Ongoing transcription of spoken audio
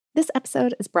This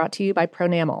episode is brought to you by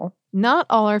Pronamel. Not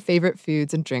all our favorite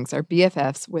foods and drinks are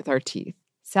BFFs with our teeth.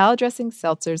 Salad dressings,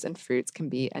 seltzers, and fruits can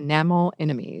be enamel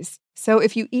enemies. So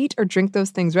if you eat or drink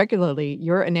those things regularly,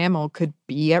 your enamel could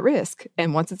be at risk.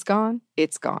 And once it's gone,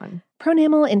 it's gone.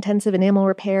 Pronamel Intensive Enamel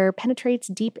Repair penetrates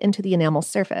deep into the enamel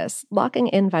surface, locking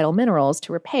in vital minerals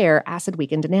to repair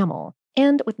acid-weakened enamel.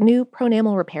 And with new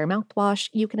Pronamel Repair mouthwash,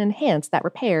 you can enhance that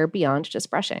repair beyond just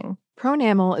brushing.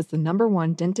 Pronamel is the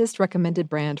 #1 dentist-recommended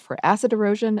brand for acid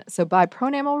erosion, so buy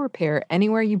Pronamel Repair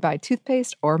anywhere you buy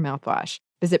toothpaste or mouthwash.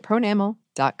 Visit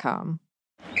pronamel.com.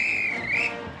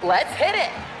 Let's hit it.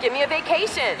 Give me a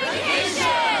vacation.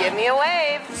 Give me a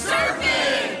wave.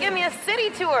 Surfing. Give me a city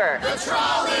tour. The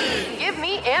trolley. Give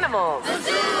me animals. The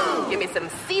zoo. Give me some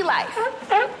sea life.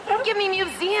 Give me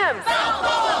museums.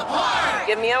 Balboa Park.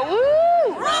 Give me a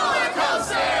woo. Roller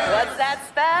coaster. What's that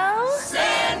spell?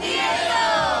 San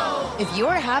Diego. If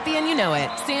you're happy and you know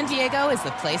it, San Diego is the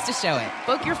place to show it.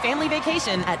 Book your family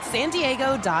vacation at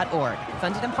sandiego.org.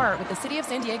 Funded in part with the City of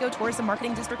San Diego Tourism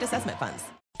Marketing District Assessment Funds.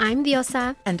 I'm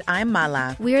Diosa. And I'm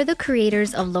Mala. We are the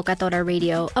creators of Locatora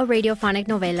Radio, a radiophonic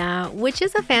novela, which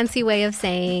is a fancy way of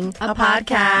saying a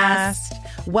podcast.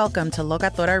 Welcome to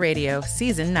Locatora Radio,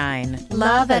 Season 9.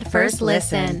 Love at first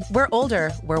listen. We're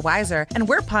older, we're wiser, and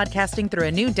we're podcasting through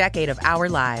a new decade of our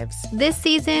lives. This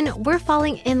season, we're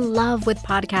falling in love with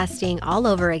podcasting all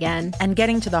over again. And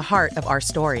getting to the heart of our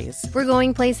stories. We're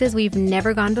going places we've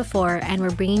never gone before, and we're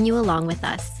bringing you along with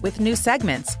us. With new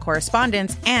segments,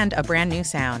 correspondence, and a brand new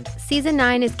sound. Season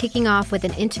 9 is kicking off with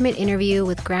an intimate interview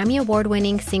with Grammy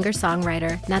Award-winning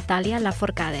singer-songwriter Natalia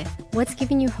Lafourcade. What's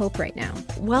giving you hope right now?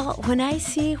 Well, when I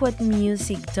see what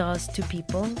music does to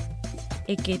people,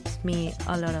 it gives me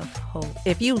a lot of hope.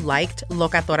 If you liked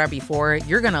Locatora before,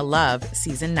 you're going to love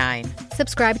Season 9.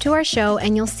 Subscribe to our show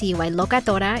and you'll see why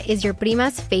Locatora is your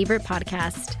prima's favorite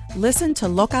podcast. Listen to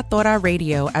Locatora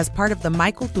Radio as part of the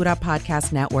My Cultura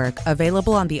Podcast Network,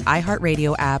 available on the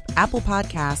iHeartRadio app, Apple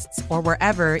Podcasts, or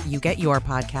wherever you get your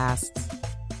podcasts.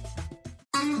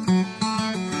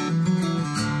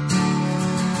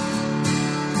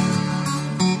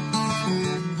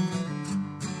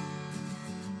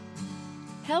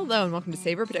 Hello and welcome to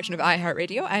Savor, production of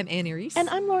iHeartRadio. I'm Annie Reese. And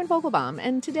I'm Lauren Vogelbaum.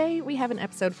 And today we have an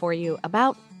episode for you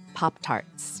about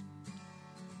Pop-Tarts.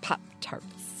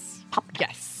 Pop-Tarts.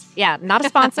 Yes. Yeah, not a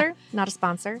sponsor. Not a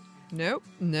sponsor. Nope.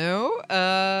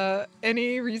 No.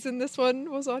 Any reason this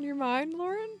one was on your mind,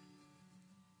 Lauren?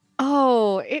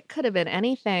 Oh, it could have been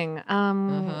anything.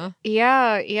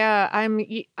 Yeah.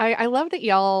 I love that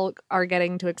y'all are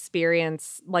getting to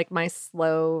experience like my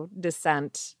slow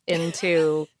descent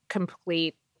into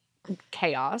complete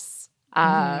chaos.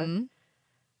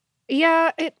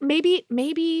 Yeah, it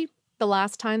maybe the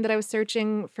last time that I was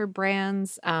searching for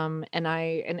brands, and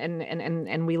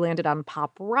we landed on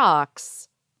Pop Rocks.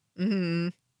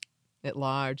 At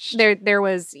large. There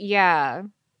was, yeah.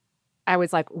 I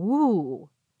was like, ooh,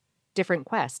 different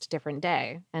quest, different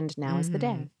day, and now is the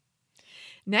day.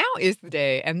 Now is the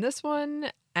day, and this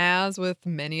one, as with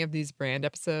many of these brand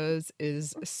episodes,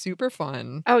 is super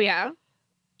fun. Oh yeah,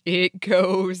 it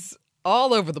goes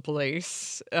all over the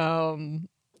place.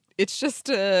 It's just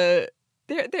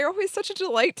they're always such a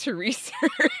delight to research.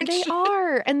 They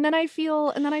are, and then I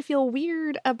feel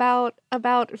weird about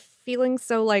feeling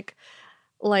so like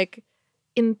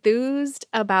enthused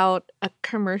about a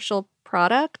commercial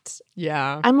product.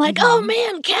 Yeah, I'm like, oh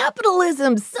man,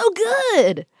 capitalism, so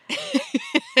good.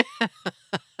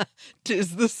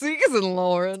 'Tis the season,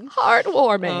 Lauren.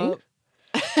 Heartwarming.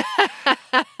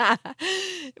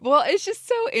 Well, it's just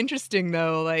so interesting,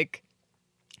 though. Like,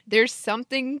 there's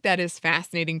something that is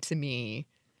fascinating to me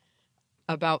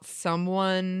about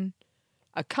someone,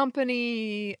 a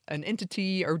company, an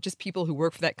entity, or just people who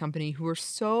work for that company who are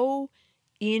so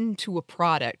into a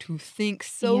product, who think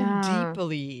so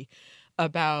deeply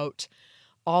about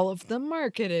all of the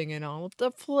marketing and all of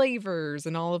the flavors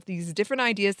and all of these different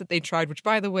ideas that they tried, which,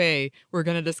 by the way, we're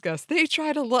going to discuss. They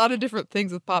tried a lot of different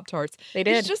things with Pop-Tarts. They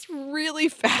did. It's just really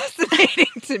fascinating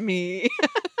to me.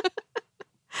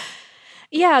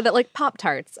 Yeah, that like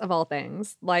Pop-Tarts, of all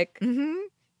things, like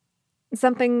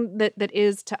something that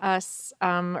is to us,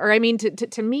 or I mean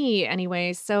to me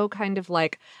anyway, so kind of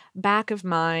like back of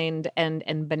mind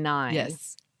and benign.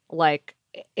 Yes. Like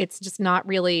it's just not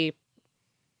really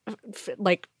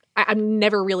like I'm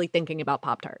never really thinking about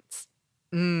Pop-Tarts.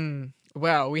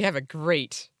 Well, we have a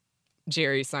great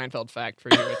Jerry Seinfeld fact for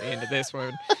you at the end of this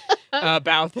one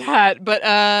about that. But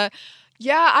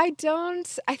yeah, I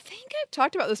think I've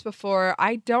talked about this before.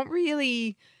 I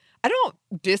I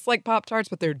don't dislike Pop-Tarts,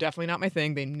 but they're definitely not my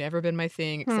thing. They've never been my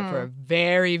thing except for a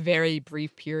very, very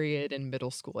brief period in middle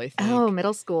school, I think. Oh,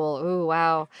 middle school. Ooh,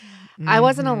 wow. I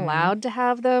wasn't Mhm. allowed to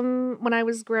have them when I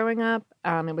was growing up.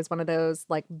 It was one of those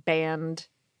like banned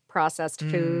processed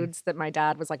foods that my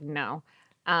dad was like, no.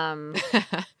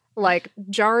 Like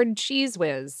jarred Cheese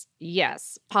Whiz,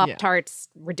 yes. Yeah. Pop-Tarts,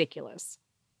 ridiculous.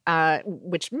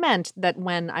 Which meant that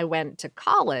when I went to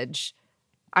college,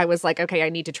 I was like, okay, I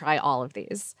need to try all of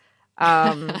these.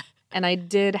 And I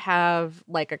did have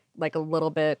like a little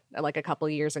bit, like a couple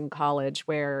years in college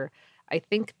where I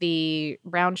think the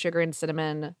brown sugar and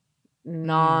cinnamon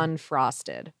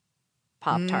non-frosted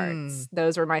Pop-Tarts,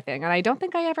 those were my thing. And I don't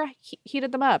think I ever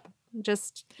heated them up.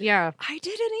 Just, yeah. I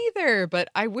didn't either, but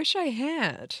I wish I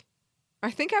had. I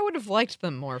think I would have liked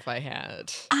them more if I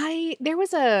had. There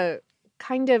was a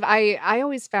kind of, I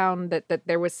always found that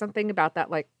there was something about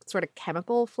that like sort of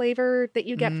chemical flavor that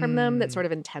you get from them that sort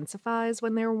of intensifies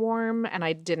when they're warm, and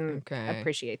I didn't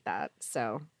appreciate that.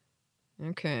 So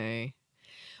okay.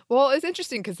 Well, it's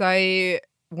interesting because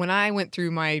when I went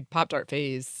through my Pop-Tart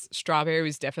phase, strawberry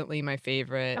was definitely my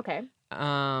favorite. Okay.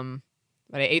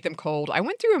 But I ate them cold. I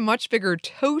went through a much bigger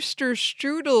toaster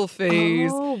strudel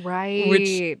phase. Oh, right.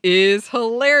 Which is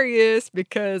hilarious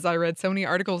because I read so many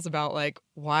articles about like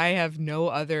why have no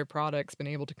other products been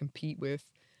able to compete with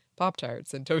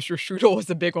Pop-Tarts, and toaster strudel was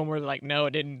a big one where they're like, no,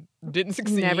 it didn't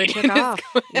succeed. Never took off.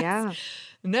 Yeah.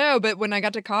 No, but when I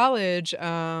got to college,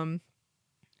 a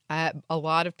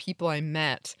lot of people I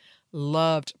met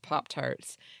loved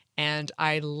Pop-Tarts. And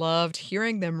I loved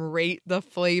hearing them rate the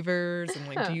flavors and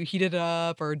like, do you heat it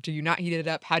up or do you not heat it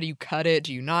up? How do you cut it?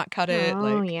 Do you not cut it? Oh,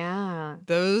 like, yeah.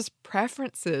 Those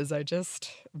preferences I just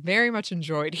very much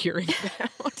enjoyed hearing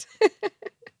about.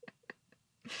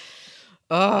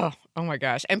 Oh my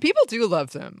gosh. And people do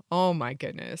love them. Oh my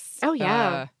goodness. Oh,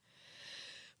 yeah.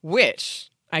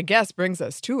 Which I guess brings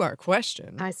us to our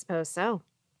question. I suppose so.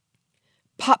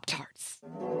 Pop-Tarts.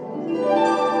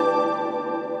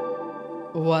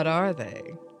 What are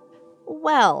they?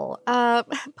 Well,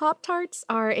 Pop-Tarts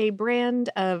are a brand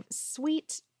of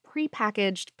sweet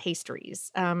prepackaged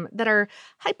pastries that are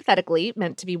hypothetically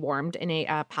meant to be warmed in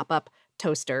a pop-up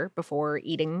toaster before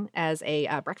eating as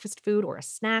a breakfast food or a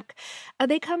snack.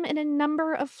 They come in a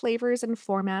number of flavors and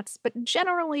formats, but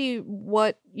generally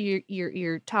what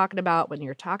you're talking about when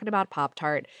you're talking about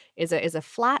Pop-Tart is a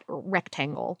flat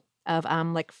rectangle of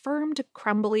like firm to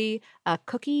crumbly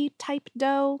cookie type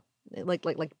dough. Like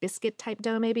biscuit type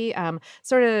dough, maybe.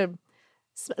 Sort of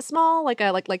small, like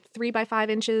 3 by 5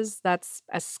 inches. That's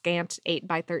a scant 8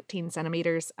 by 13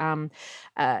 centimeters. And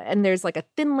there's like a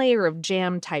thin layer of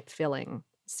jam type filling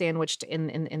sandwiched in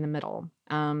the middle.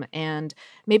 And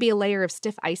maybe a layer of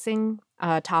stiff icing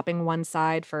topping one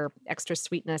side for extra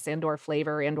sweetness and or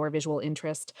flavor and or visual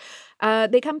interest.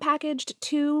 They come packaged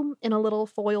too in a little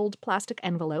foiled plastic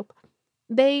envelope.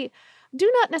 They do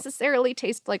not necessarily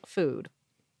taste like food.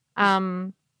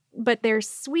 But they're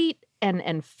sweet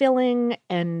and filling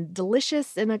and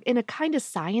delicious in a kind of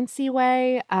sciencey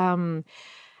way.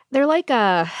 They're like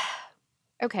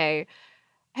okay.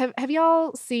 Have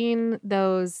y'all seen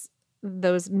those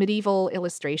medieval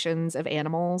illustrations of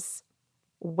animals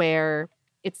where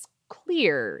it's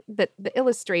clear that the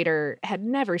illustrator had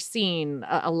never seen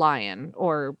a lion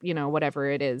or, whatever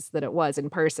it is that it was in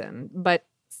person, but,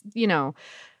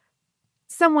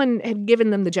 someone had given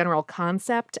them the general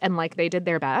concept and like they did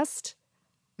their best.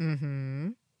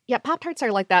 Mm-hmm. Yeah, Pop-Tarts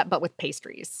are like that, but with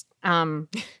pastries.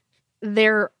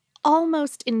 They're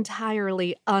almost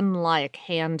entirely unlike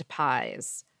hand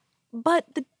pies, but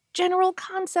the general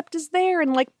concept is there,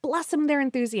 and like, bless them, they're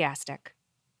enthusiastic.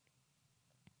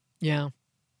 Yeah.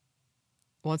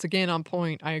 Once again, on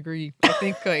point. I agree. I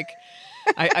think like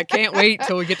I can't wait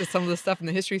till we get to some of the stuff in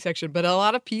the history section, but a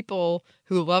lot of people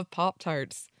who love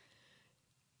Pop-Tarts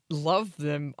love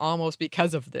them almost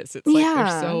because of this. It's like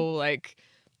they're so like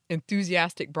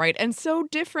enthusiastic, bright, and so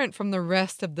different from the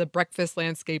rest of the breakfast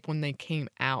landscape when they came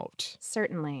out.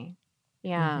 Certainly.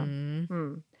 Yeah.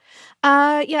 Mm-hmm.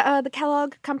 The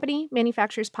Kellogg Company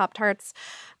manufactures Pop-Tarts.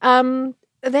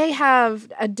 They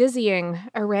have a dizzying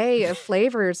array of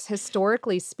flavors,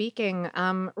 historically speaking.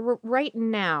 Right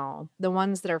now, the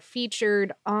ones that are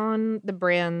featured on the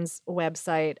brand's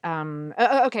website.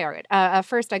 Okay, all right.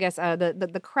 First, I guess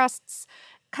the crusts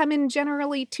come in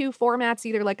generally 2 formats,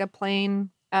 either like a plain,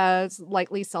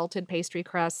 lightly salted pastry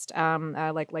crust,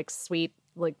 like sweet,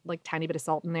 like tiny bit of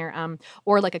salt in there,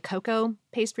 or like a cocoa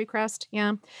pastry crust.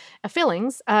 Yeah.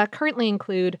 Fillings currently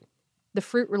include the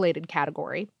fruit-related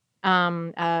category.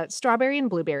 Strawberry and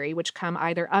blueberry, which come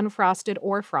either unfrosted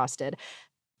or frosted.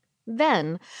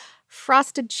 Then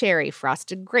frosted cherry,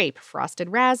 frosted grape, frosted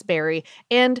raspberry,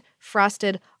 and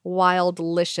frosted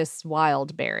wildlicious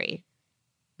wildberry.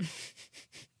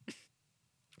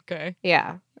 Okay.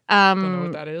 Yeah. Don't know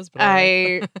what that is, but all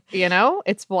right.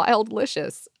 It's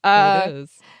wildlicious. It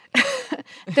is.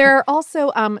 There are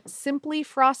also Simply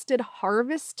Frosted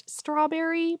Harvest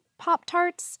Strawberry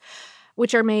Pop-Tarts,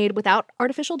 which are made without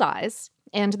artificial dyes,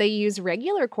 and they use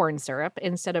regular corn syrup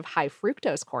instead of high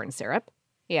fructose corn syrup.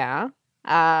 Yeah.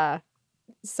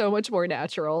 So much more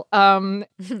natural. And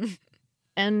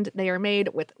they are made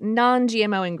with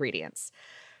non-GMO ingredients.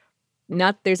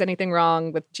 Not that there's anything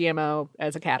wrong with GMO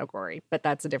as a category, but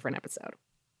that's a different episode.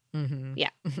 Mm-hmm.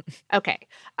 Yeah. Okay.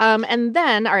 And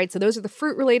then, all right, so those are the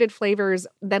fruit-related flavors.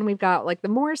 Then we've got like the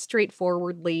more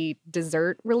straightforwardly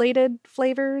dessert-related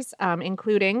flavors,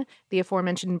 including the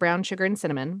aforementioned brown sugar and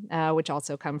cinnamon, which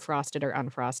also come frosted or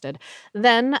unfrosted.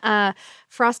 Then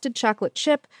frosted chocolate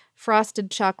chip,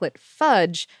 frosted chocolate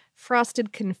fudge,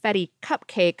 frosted confetti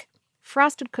cupcake,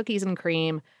 frosted cookies and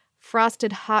cream,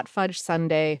 frosted hot fudge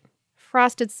sundae,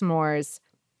 frosted s'mores,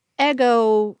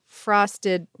 Eggo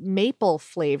frosted maple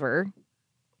flavor.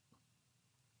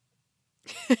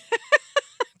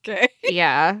 Okay.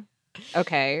 Yeah.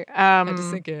 Okay. Had to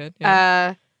sink in.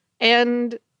 Yeah.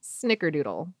 And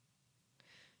snickerdoodle,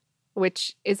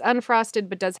 which is unfrosted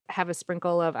but does have a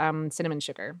sprinkle of cinnamon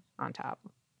sugar on top.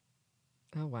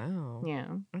 Oh, wow. Yeah.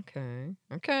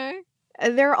 Okay.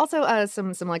 There are also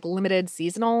some like limited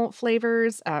seasonal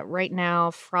flavors. Right now,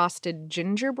 frosted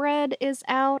gingerbread is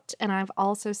out, and I've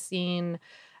also seen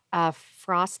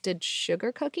frosted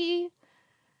sugar cookie.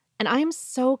 And I'm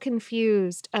so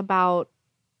confused about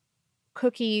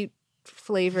cookie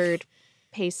flavored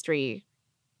pastry.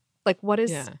 Like, what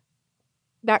is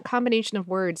that combination of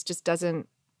words? Just doesn't.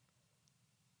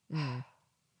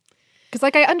 Because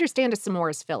like I understand a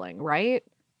s'mores filling, right?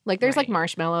 Like there's like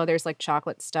marshmallow, there's like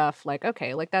chocolate stuff. Like,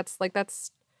 okay, that's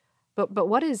but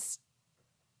what is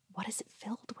it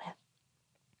filled with?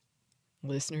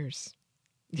 Listeners,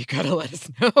 you gotta let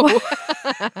us know.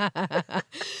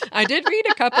 I did read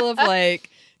a couple of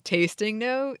like tasting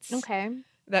notes. Okay.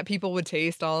 That people would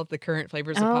taste all of the current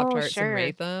flavors of Pop-Tarts sure. and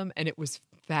rate them, and it was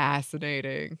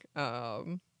fascinating.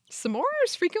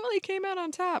 S'mores frequently came out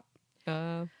on top.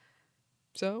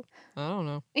 So, I don't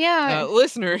know. Yeah.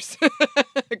 Listeners,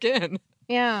 again.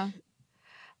 Yeah.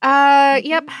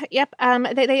 Yep.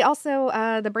 They also,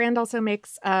 the brand also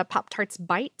makes Pop-Tarts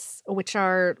Bites, which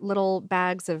are little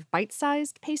bags of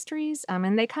bite-sized pastries.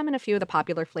 And they come in a few of the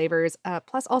popular flavors,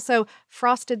 plus also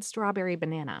frosted strawberry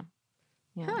banana.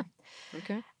 Yeah. Huh.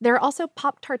 Okay. There are also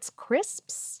Pop-Tarts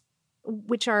Crisps,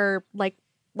 which are like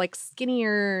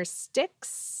skinnier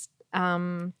sticks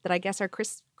that I guess are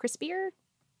crispier.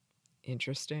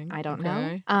 Interesting. I don't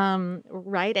know.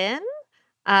 Right in.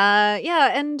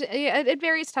 Yeah, and at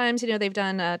various times, they've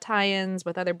done tie-ins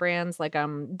with other brands like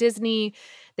Disney.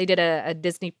 They did a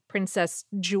Disney Princess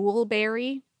Jewel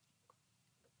Berry.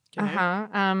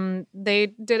 Okay. They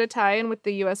did a tie-in with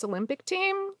the U.S. Olympic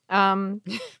team,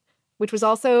 which was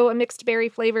also a mixed berry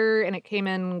flavor, and it came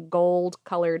in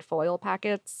gold-colored foil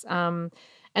packets. And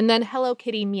then Hello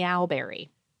Kitty Meow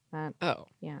Berry. Yeah.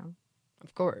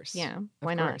 Of course. Yeah. Of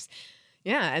Why course. not?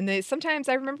 Yeah, and sometimes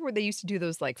I remember when they used to do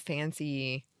those like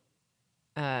fancy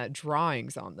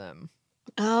drawings on them.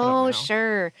 Oh, know.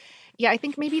 sure. Yeah, I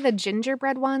think maybe the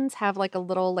gingerbread ones have like a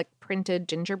little like printed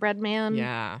gingerbread man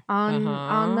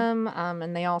on them.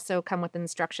 And they also come with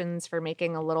instructions for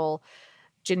making a little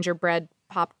gingerbread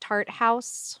Pop-Tart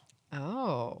house.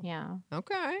 Oh. Yeah.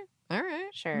 Okay. All right.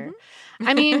 Sure.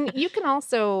 I mean, you can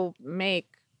also make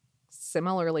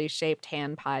similarly shaped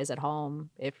hand pies at home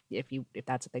if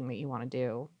that's a thing that you want to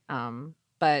do.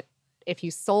 But if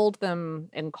you sold them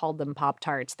and called them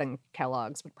Pop-Tarts, then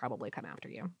Kellogg's would probably come after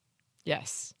you.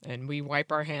 Yes, and we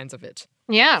wipe our hands of it.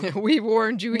 Yeah. We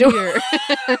warned you here.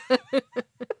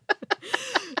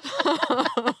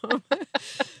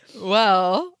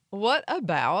 Well, what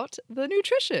about the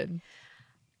nutrition?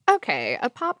 Okay, a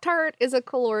Pop-Tart is a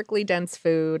calorically dense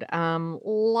food.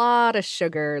 Lot of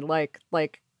sugar, like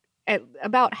at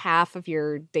about half of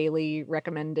your daily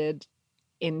recommended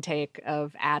intake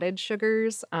of added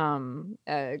sugars.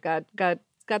 Got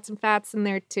some fats in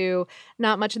there too.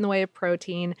 Not much in the way of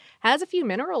protein. Has a few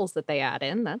minerals that they add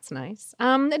in. That's nice.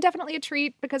 Definitely a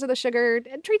treat because of the sugar.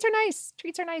 Treats are nice.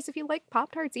 Treats are nice. If you like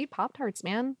Pop-Tarts, eat Pop-Tarts,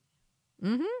 man.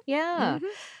 Mm-hmm. Yeah.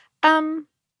 Mm-hmm.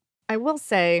 I will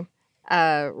say,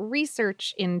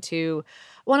 research into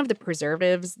one of the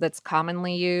preservatives that's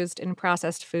commonly used in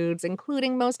processed foods,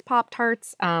 including most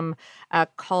Pop-Tarts,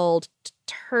 called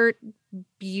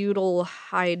tert-butyl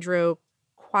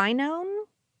hydroquinone.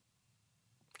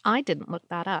 I didn't look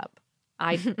that up.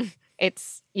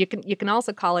 You can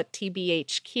also call it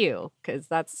TBHQ because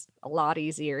that's a lot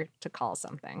easier to call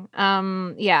something. It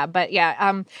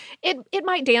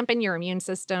might dampen your immune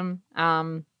system.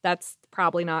 That's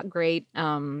probably not great.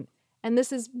 And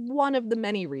this is one of the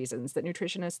many reasons that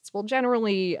nutritionists will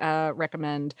generally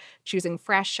recommend choosing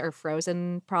fresh or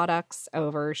frozen products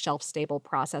over shelf-stable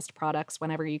processed products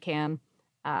whenever you can.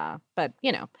 But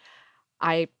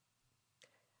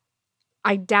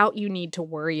I doubt you need to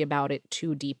worry about it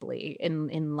too deeply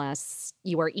unless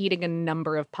you are eating a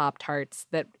number of Pop-Tarts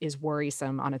that is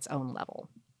worrisome on its own level.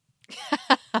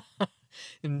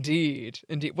 Indeed.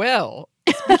 Well,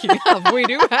 speaking of, we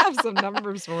do have some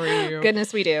numbers for you.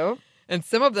 Goodness, we do. And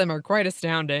some of them are quite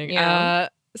astounding. Yeah.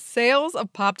 Sales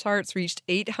of Pop-Tarts reached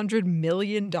 $800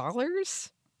 million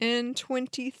in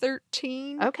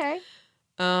 2013. Okay.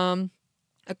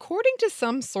 According to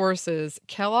some sources,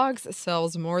 Kellogg's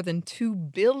sells more than 2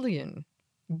 billion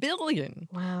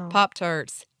Wow.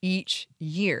 Pop-Tarts each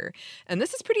year. And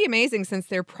this is pretty amazing since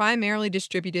they're primarily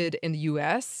distributed in the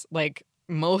U.S., like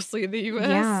mostly the U.S.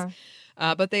 Yeah.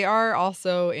 But they are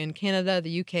also in Canada,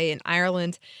 the UK, and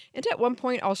Ireland. And at one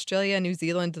point, Australia and New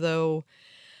Zealand, though.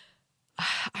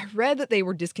 I read that they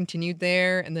were discontinued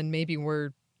there and then maybe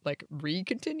were like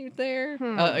recontinued there.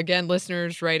 Again,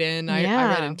 listeners, write in. I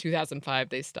read in 2005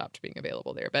 they stopped being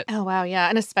available there. But oh, wow. Yeah.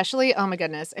 And especially, oh my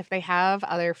goodness, if they have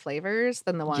other flavors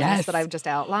than the ones that I've just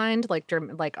outlined, let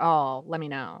me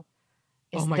know.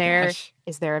 Is there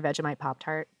a Vegemite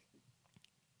Pop-Tart?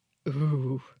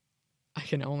 Ooh. I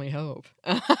can only hope.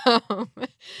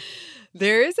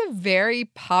 There is a very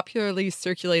popularly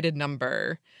circulated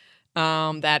number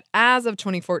that as of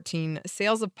 2014,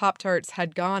 sales of Pop-Tarts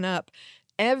had gone up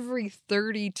every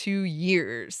 32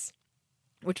 years,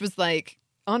 which was like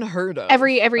unheard of.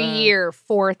 Every year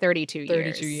for 32 years.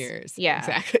 32 years. Yeah.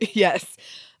 Exactly. Yes.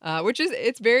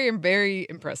 It's very, very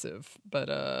impressive,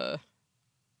 but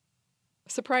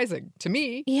surprising to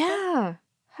me. Yeah.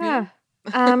 Huh.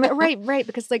 Right.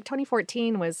 Because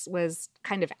 2014 was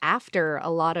kind of after a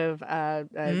lot of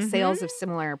sales of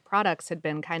similar products had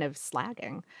been kind of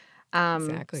slagging.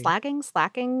 Exactly.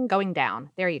 Slacking, going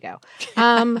down. There you go.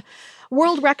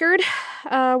 World record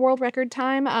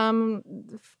time.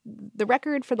 The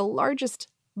record for the largest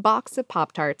box of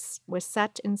Pop-Tarts was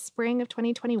set in spring of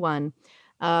 2021.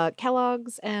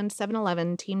 Kellogg's and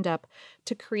 7-Eleven teamed up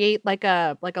to create like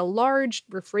a large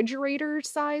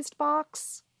refrigerator-sized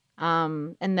box.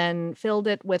 And then filled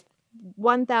it with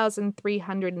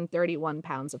 1,331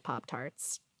 pounds of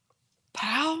Pop-Tarts.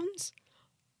 Pounds?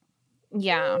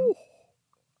 Yeah. Ooh.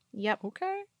 Yep.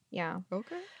 Okay. Yeah.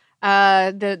 Okay.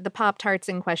 The Pop-Tarts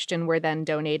in question were then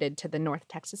donated to the North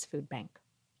Texas Food Bank.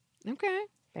 Okay.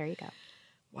 There you go.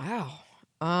 Wow.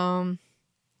 I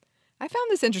found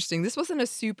this interesting. This wasn't a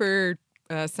super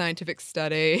scientific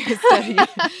study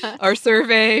or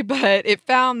survey, but it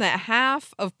found that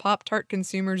half of Pop-Tart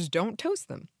consumers don't toast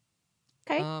them.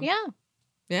 Okay.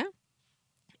 Yeah.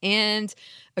 And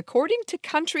according to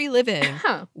Country Living,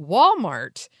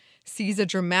 Walmart sees a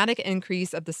dramatic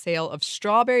increase of the sale of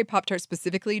strawberry Pop-Tarts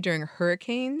specifically during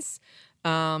hurricanes,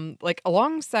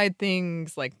 alongside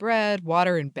things like bread,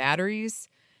 water, and batteries.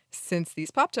 Since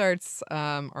these Pop-Tarts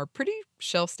are pretty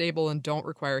shelf-stable and don't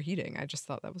require heating. I just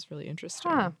thought that was really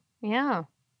interesting. Yeah.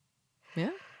 Yeah?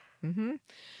 Mm-hmm.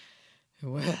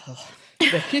 Well,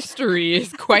 the history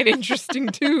is quite interesting,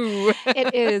 too.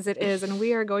 It is. And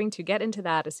we are going to get into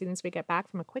that as soon as we get back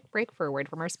from a quick break for a word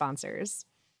from our sponsors.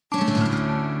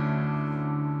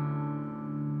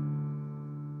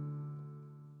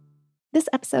 This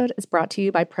episode is brought to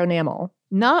you by Pronamel.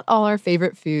 Not all our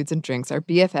favorite foods and drinks are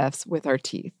BFFs with our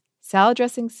teeth. Salad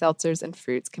dressings, seltzers, and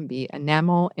fruits can be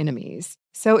enamel enemies.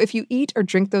 So if you eat or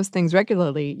drink those things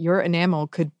regularly, your enamel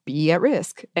could be at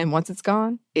risk. And once it's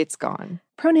gone, it's gone.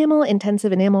 Pronamel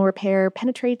Intensive Enamel Repair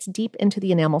penetrates deep into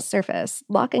the enamel surface,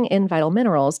 locking in vital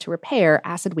minerals to repair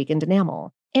acid-weakened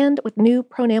enamel. And with new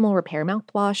Pronamel Repair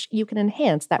mouthwash, you can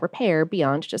enhance that repair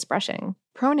beyond just brushing.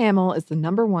 Pronamel is the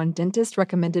 #1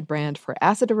 dentist-recommended brand for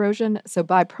acid erosion, so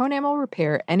buy Pronamel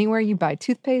Repair anywhere you buy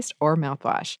toothpaste or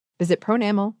mouthwash. Visit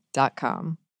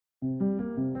pronamel.com.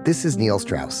 This is Neil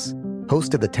Strauss,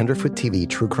 host of the Tenderfoot TV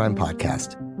true crime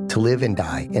podcast, To Live and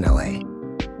Die in LA.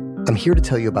 I'm here to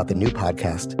tell you about the new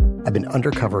podcast I've been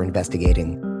undercover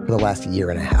investigating for the last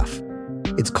year and a half.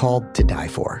 It's called To Die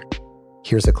For.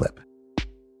 Here's a clip.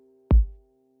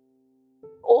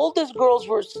 All these girls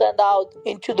were sent out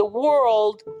into the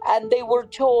world and they were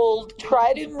told,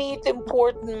 try to meet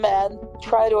important men,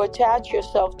 try to attach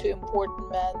yourself to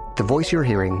important men. The voice you're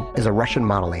hearing is a Russian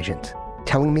model agent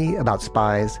telling me about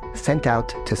spies sent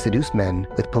out to seduce men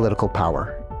with political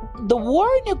power. the war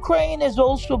in Ukraine is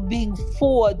also being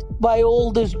fought by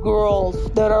all these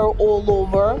girls that are all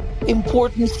over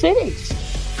important cities.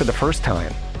 For the first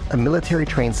time, a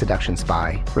military-trained seduction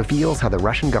spy reveals how the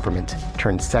Russian government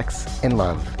turned sex and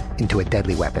love into a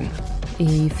deadly weapon.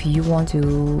 If you want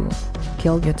to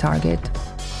kill your target,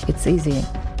 it's easy.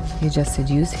 You just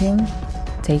seduce him,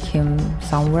 take him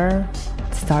somewhere,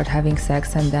 start having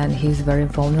sex, and then he's very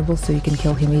vulnerable, so you can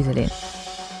kill him easily.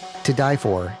 To Die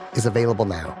For is available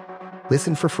now.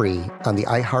 Listen for free on the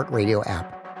iHeartRadio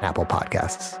app, Apple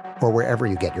Podcasts, or wherever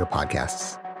you get your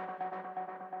podcasts.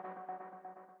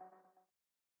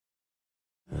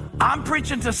 I'm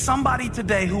preaching to somebody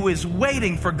today who is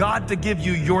waiting for God to give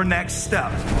you your next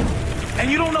step.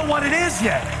 And you don't know what it is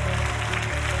yet.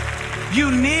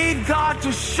 You need God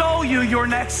to show you your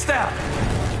next step.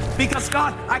 Because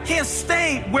God, I can't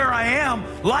stay where I am,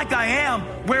 like I am,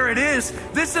 where it is.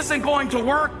 This isn't going to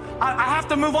work. I have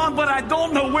to move on, but I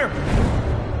don't know where.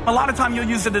 A lot of time you'll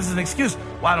use it as an excuse.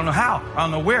 Well, I don't know how. I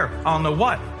don't know where. I don't know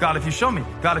what. God, if you show me.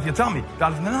 God, if you tell me.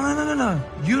 God, if... No.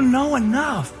 You know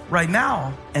enough right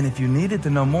now. And if you needed to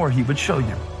know more, he would show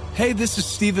you. Hey, this is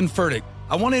Stephen Furtick.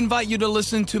 I want to invite you to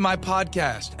listen to my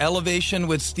podcast, Elevation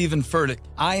with Stephen Furtick.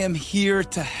 I am here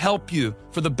to help you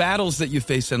for the battles that you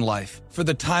face in life, for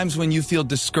the times when you feel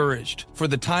discouraged, for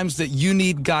the times that you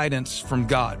need guidance from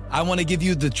God. I want to give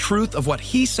you the truth of what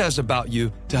he says about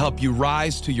you to help you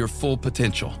rise to your full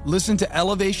potential. Listen to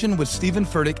Elevation with Stephen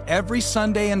Furtick every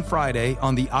Sunday and Friday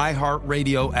on the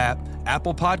iHeartRadio app,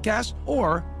 Apple Podcasts,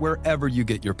 or wherever you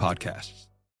get your podcasts.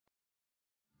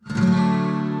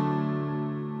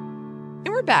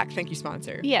 And we're back. Thank you,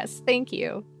 sponsor. Yes, thank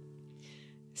you.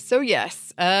 So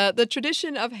yes, the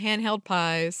tradition of handheld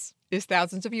pies is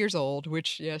thousands of years old,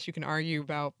 which, yes, you can argue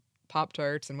about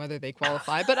Pop-Tarts and whether they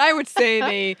qualify, but I would say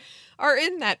they are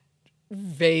in that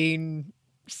vein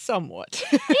somewhat.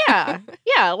 Yeah,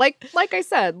 like I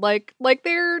said, like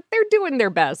they're doing their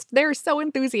best. They're so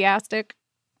enthusiastic.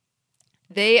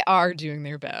 They are doing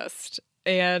their best.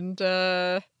 And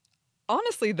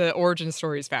honestly, the origin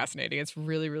story is fascinating. It's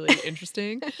really, really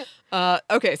interesting.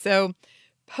 Okay, so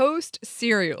Post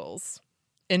cereals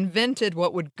invented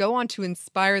what would go on to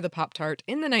inspire the Pop-Tart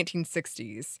in the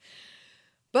 1960s.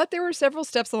 But there were several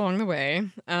steps along the way.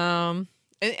 And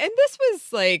this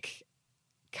was like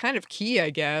kind of key, I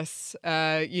guess.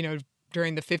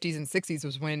 During the 50s and 60s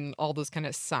was when all those kind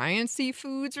of science-y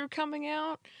foods were coming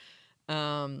out.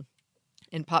 And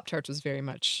Pop-Tarts was very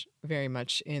much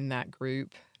in that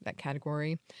group, that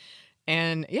category.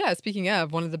 And yeah, speaking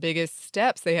of, one of the biggest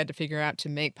steps they had to figure out to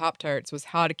make Pop-Tarts was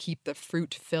how to keep the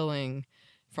fruit filling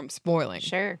from spoiling.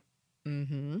 Sure.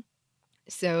 Mm-hmm.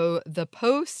 So the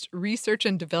Post Research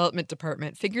and Development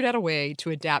Department figured out a way to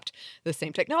adapt the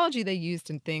same technology they used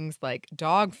in things like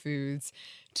dog foods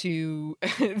to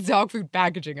dog food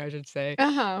packaging, I should say,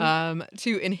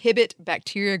 to inhibit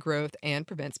bacteria growth and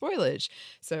prevent spoilage.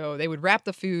 So they would wrap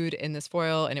the food in this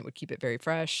foil and it would keep it very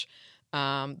fresh.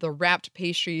 The wrapped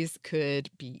pastries could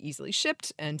be easily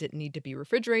shipped and didn't need to be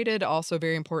refrigerated. Also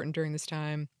very important during this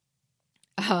time.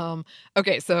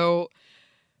 Okay, so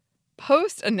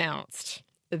Post announced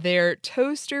their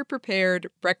toaster-prepared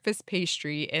breakfast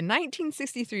pastry in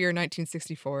 1963 or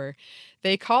 1964.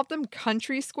 They called them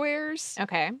Country Squares.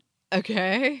 Okay.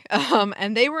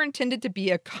 And they were intended to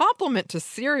be a complement to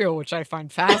cereal, which I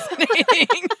find fascinating.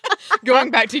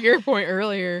 Going back to your point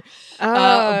earlier.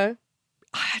 But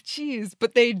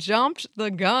they jumped the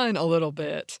gun a little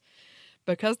bit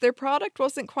because their product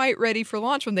wasn't quite ready for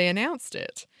launch when they announced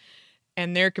it.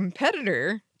 And their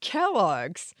competitor,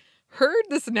 Kellogg's, heard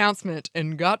this announcement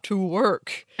and got to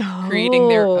work creating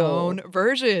their own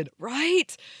version.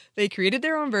 Right. They created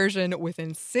their own version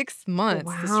within 6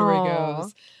 months, the story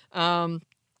goes.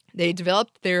 They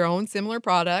developed their own similar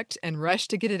product and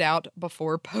rushed to get it out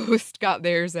before Post got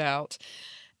theirs out.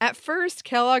 At first,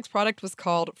 Kellogg's product was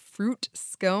called Fruit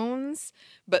Scones,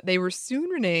 but they were soon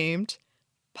renamed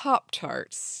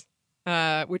Pop-Tarts,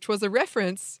 which was a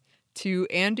reference to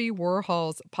Andy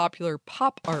Warhol's popular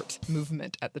pop art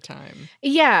movement at the time.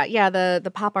 Yeah,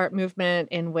 the pop art movement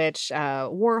in which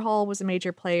Warhol was a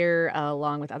major player,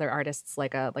 along with other artists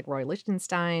like Roy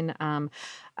Lichtenstein.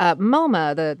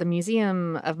 MoMA, the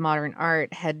Museum of Modern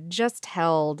Art, had just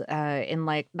held in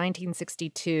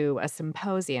 1962 a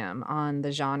symposium on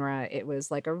the genre. It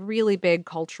was like a really big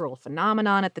cultural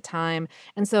phenomenon at the time,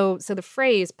 and so the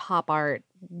phrase pop art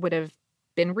would have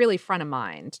been really front of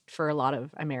mind for a lot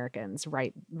of Americans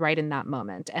right in that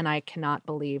moment. And I cannot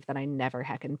believe that I never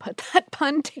heckin' put that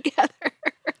pun together.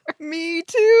 Me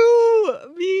too.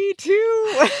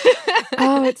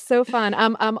 Oh, it's so fun.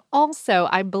 Also,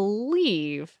 I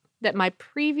believe that my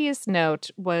previous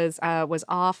note was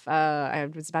off. I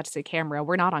was about to say camera.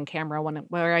 We're not on camera.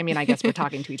 I guess we're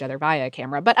talking to each other via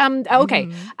camera. But okay.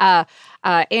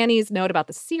 Annie's note about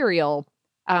the cereal.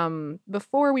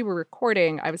 Before we were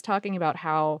recording, I was talking about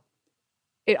how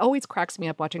it always cracks me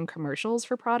up watching commercials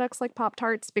for products like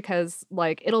Pop-Tarts because,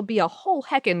 like, it'll be a whole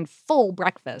heckin' full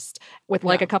breakfast with,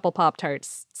 like, a couple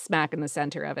Pop-Tarts smack in the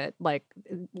center of it. Like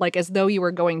as though you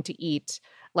were going to eat,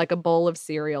 like, a bowl of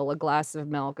cereal, a glass of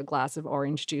milk, a glass of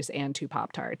orange juice, and 2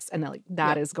 Pop-Tarts. And, like,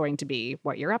 that is going to be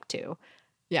what you're up to.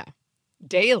 Yeah.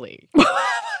 Daily.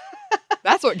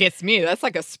 That's what gets me. That's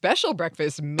like a special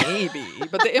breakfast, maybe.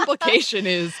 But the implication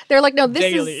is they're like, no,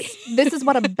 daily. this is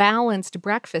what a balanced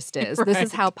breakfast is. Right. This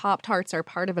is how Pop-Tarts are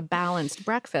part of a balanced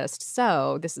breakfast.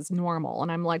 So this is normal.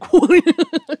 And I'm like,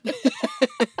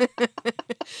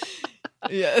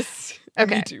 yes.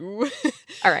 Okay. Me too.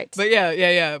 All right. But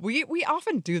yeah. We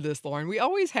often do this, Lauren. We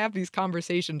always have these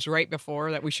conversations right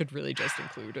before that we should really just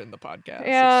include in the podcast.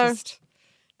 Yeah. It's just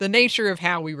the nature of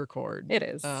how we record. It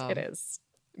is. It is.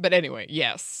 But anyway,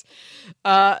 yes.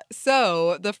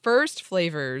 So the first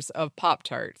flavors of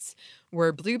Pop-Tarts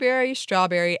were blueberry,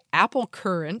 strawberry, apple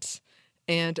currant,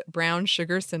 and brown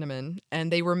sugar cinnamon.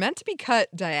 And they were meant to be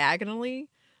cut diagonally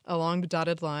along the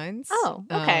dotted lines. Oh,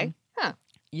 okay.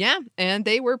 Yeah, and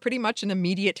they were pretty much an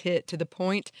immediate hit to the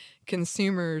point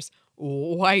consumers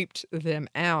wiped them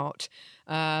out.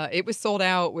 It was sold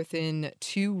out within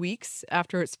 2 weeks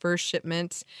after its first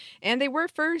shipment, and they were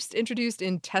first introduced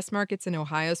in test markets in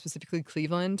Ohio, specifically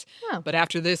Cleveland. Oh. But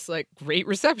after this great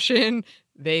reception,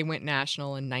 they went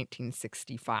national in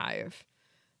 1965.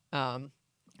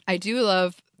 I do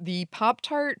love the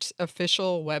Pop-Tart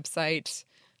official website.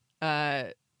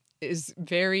 Is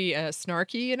very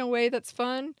snarky in a way that's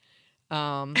fun.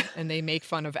 And they make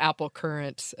fun of apple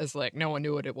currant as no one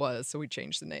knew what it was, so we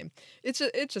changed the name. It's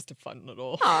just a fun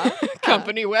little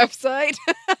company website.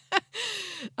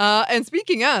 And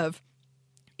speaking of,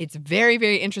 it's very,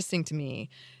 very interesting to me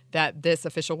that this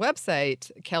official website,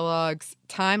 Kellogg's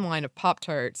timeline of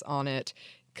Pop-Tarts on it,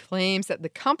 claims that the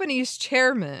company's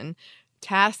chairman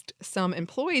tasked some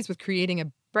employees with creating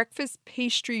a breakfast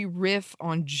pastry riff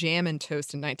on jam and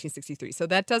toast in 1963. So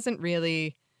that doesn't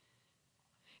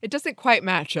quite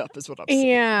match up is what I'm saying.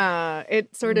 Yeah,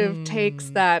 it sort of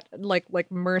takes that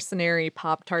like mercenary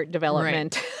Pop-Tart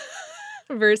development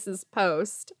versus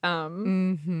post.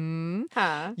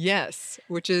 Yes,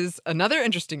 which is another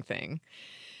interesting thing.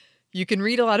 You can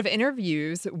read a lot of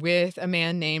interviews with a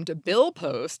man named Bill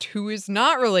Post, who is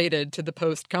not related to the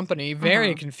Post company.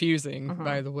 Very confusing,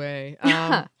 by the way.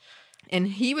 And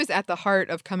he was at the heart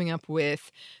of coming up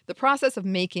with the process of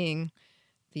making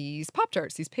these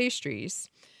Pop-Tarts, these pastries.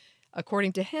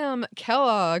 According to him,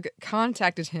 Kellogg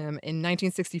contacted him in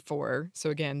 1964. So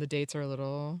again, the dates are a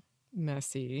little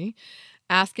messy.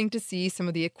 Asking to see some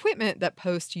of the equipment that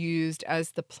Post used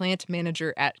as the plant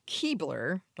manager at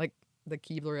Keebler, like the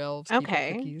Keebler elves.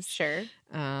 Okay, Keebler cookies. Sure.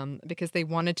 Because they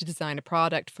wanted to design a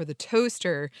product for the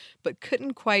toaster, but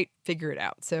couldn't quite figure it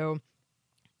out. So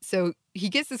he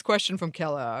gets this question from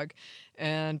Kellogg,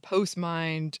 and his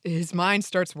mind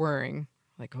starts whirring.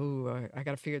 Like, oh, I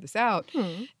got to figure this out.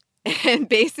 And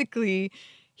basically,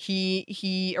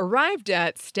 he arrived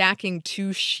at stacking 2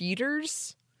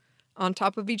 sheeters on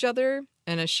top of each other.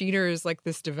 And a sheeter is like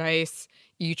this device,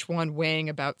 each one weighing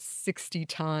about 60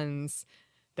 tons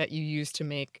that you use to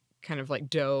make kind of like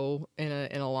dough in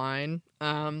a line.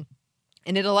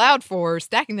 And it allowed for,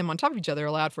 stacking them on top of each other,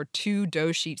 allowed for 2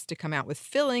 dough sheets to come out with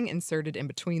filling inserted in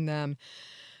between them.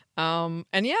 And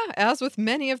yeah, as with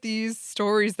many of these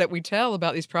stories that we tell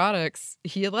about these products,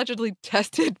 he allegedly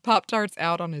tested Pop-Tarts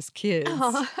out on his kids.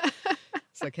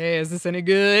 It's like, hey, is this any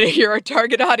good? You're our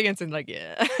target audience. And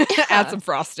yeah, add some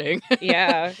frosting.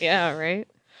 yeah, right?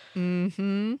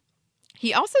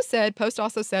 Post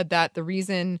also said that the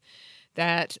reason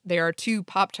that there are 2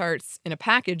 Pop-Tarts in a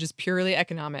package is purely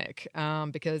economic.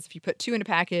 Because if you put 2 in a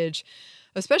package,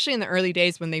 especially in the early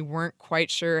days when they weren't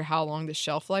quite sure how long the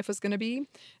shelf life was going to be,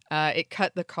 it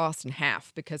cut the cost in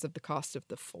half because of the cost of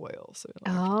the foil. So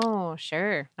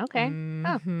sure. Okay.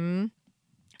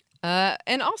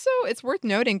 And also, it's worth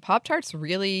noting, Pop-Tarts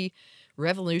really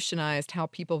revolutionized how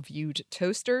people viewed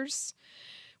toasters,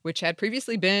 which had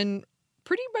previously been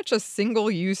pretty much a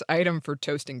single-use item for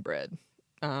toasting bread.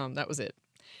 That was it.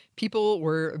 People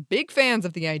were big fans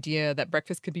of the idea that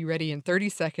breakfast could be ready in 30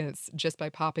 seconds just by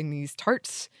popping these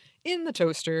tarts in the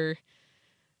toaster.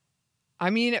 I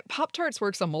mean, Pop-Tarts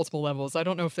works on multiple levels. I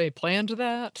don't know if they planned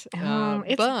that.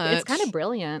 But it's kind of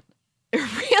brilliant. It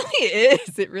really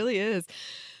is. It really is.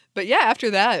 But yeah,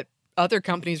 after that, other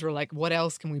companies were like, what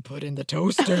else can we put in the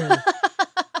toaster?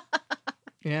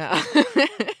 Yeah.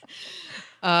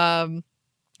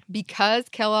 Because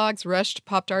Kellogg's rushed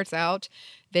Pop-Tarts out,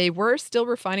 they were still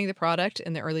refining the product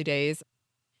in the early days.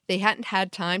 They hadn't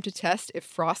had time to test if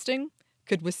frosting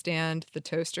could withstand the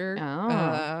toaster.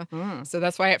 So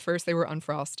that's why at first they were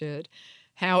unfrosted.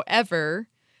 However,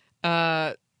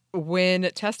 when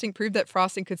testing proved that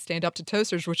frosting could stand up to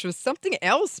toasters, which was something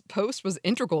else Post was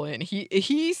integral in.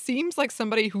 He seems like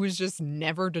somebody who was just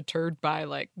never deterred by,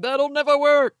 like, that'll never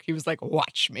work. He was like,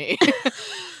 watch me.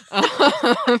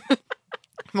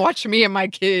 Watch me and my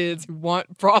kids who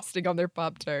want frosting on their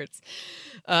Pop-Tarts.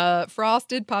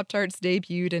 Frosted Pop-Tarts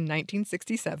debuted in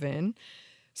 1967.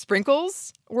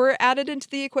 Sprinkles were added into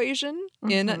the equation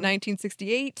in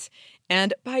 1968.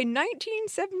 And by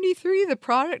 1973, the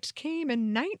product came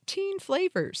in 19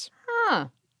 flavors.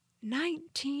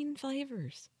 19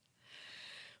 flavors.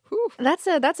 Whew.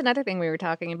 That's another thing we were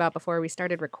talking about before we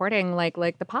started recording. Like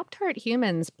the Pop-Tart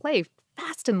humans play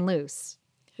fast and loose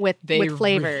with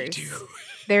flavors. Really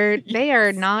do. They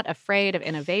are not afraid of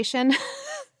innovation.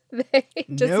 They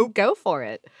just go for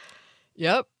it.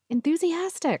 Yep.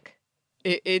 Enthusiastic.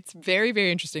 It's very,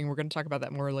 very interesting. We're going to talk about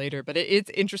that more later. But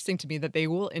it's interesting to me that they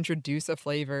will introduce a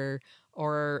flavor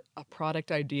or a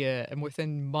product idea, and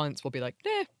within months we'll be like,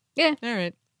 yeah, all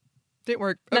right. Didn't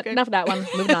work. Okay. Enough of that one.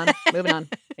 Moving on. Moving on.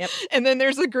 Yep. And then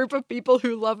there's a group of people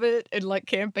who love it and like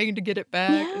campaign to get it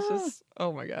back. Yeah. It's just,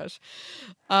 oh my gosh.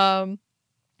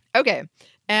 Okay.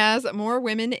 As more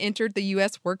women entered the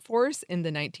U.S. workforce in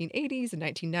the 1980s and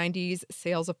 1990s,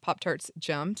 sales of Pop-Tarts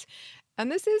jumped.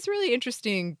 And this is really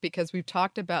interesting because we've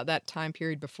talked about that time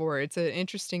period before. It's an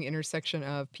interesting intersection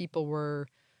of people were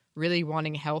really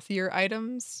wanting healthier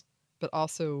items, but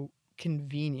also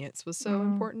convenience was so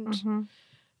important.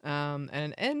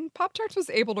 And Pop-Tarts was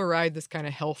able to ride this kind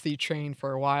of healthy train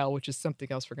for a while, which is something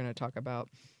else we're going to talk about.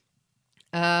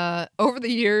 Over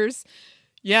the years,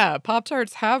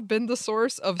 Pop-Tarts have been the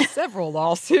source of several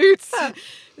lawsuits,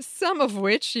 some of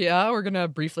which, we're going to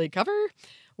briefly cover.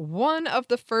 One of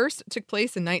the first took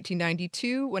place in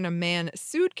 1992 when a man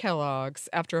sued Kellogg's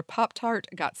after a Pop-Tart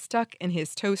got stuck in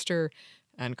his toaster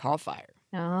and caught fire.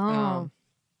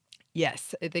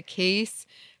 Yes, the case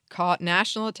caught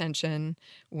national attention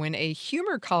when a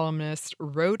humor columnist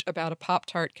wrote about a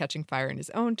Pop-Tart catching fire in his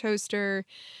own toaster.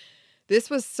 This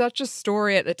was such a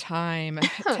story at the time.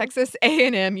 Texas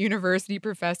A&M University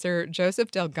professor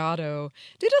Joseph Delgado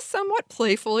did a somewhat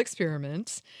playful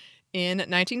experiment in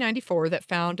 1994 that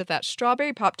found that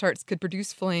strawberry Pop-Tarts could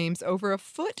produce flames over a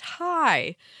foot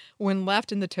high when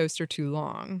left in the toaster too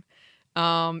long.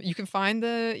 You can find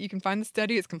the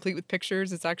study. It's complete with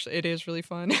pictures. It is really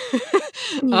fun.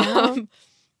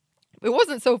 It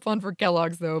wasn't so fun for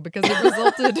Kellogg's, though, because it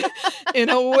resulted in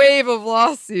a wave of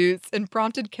lawsuits and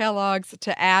prompted Kellogg's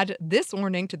to add this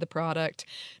warning to the product.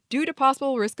 Due to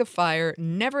possible risk of fire,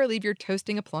 never leave your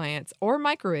toasting appliance or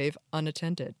microwave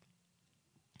unattended.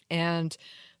 And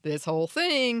this whole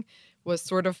thing was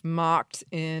sort of mocked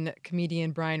in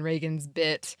comedian Brian Regan's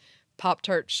bit,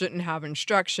 Pop-Tart Shouldn't Have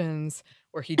Instructions,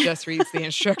 where he just reads the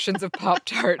instructions of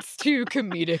Pop-Tarts to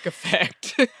comedic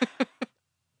effect.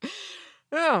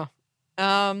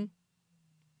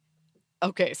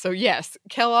 Okay, so yes,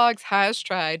 Kellogg's has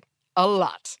tried a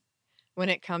lot when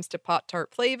it comes to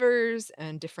Pop-Tart flavors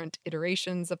and different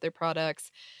iterations of their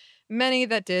products. Many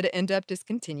that did end up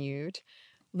discontinued.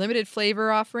 Limited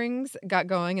flavor offerings got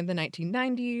going in the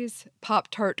 1990s.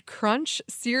 Pop-Tart Crunch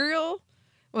cereal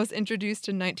was introduced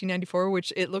in 1994,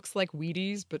 which it looks like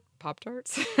Wheaties, but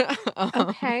Pop-Tarts.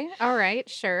 Okay, all right,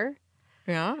 sure.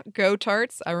 Yeah,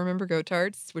 Go-Tarts. I remember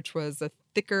Go-Tarts, which was a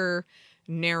thicker,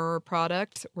 narrower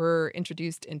product, were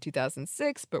introduced in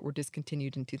 2006, but were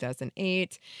discontinued in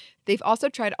 2008. They've also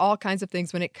tried all kinds of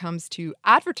things when it comes to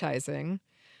advertising,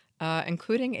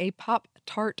 including a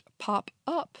Pop-Tart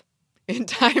pop-up in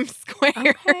Times Square.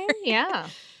 Okay, yeah.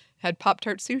 Had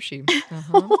Pop-Tart sushi.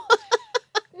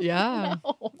 Yeah.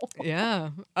 No. Yeah.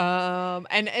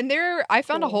 And there, I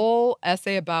found a whole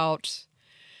essay about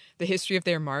the history of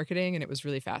their marketing, and it was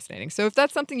really fascinating. So if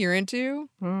that's something you're into,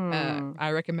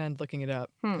 I recommend looking it up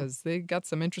because they got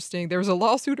some interesting, there was a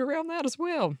lawsuit around that as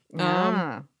well.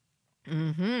 Yeah.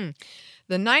 The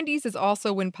 90s is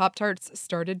also when Pop-Tarts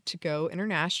started to go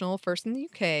international, first in the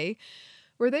UK,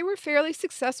 where they were fairly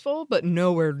successful, but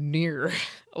nowhere near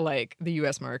like the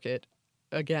US market.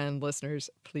 Again, listeners,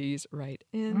 please write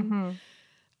in.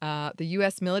 The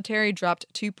U.S. military dropped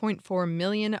 2.4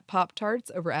 million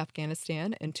Pop-Tarts over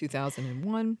Afghanistan in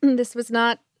 2001. This was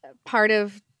not part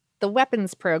of the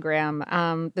weapons program.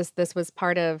 This was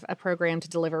part of a program to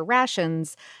deliver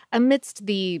rations amidst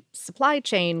the supply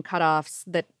chain cutoffs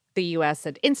that the U.S.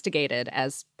 had instigated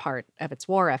as part of its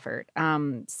war effort.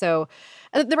 So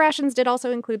the rations did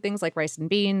also include things like rice and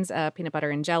beans, peanut butter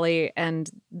and jelly, and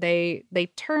they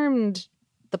termed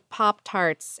the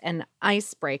Pop-Tarts an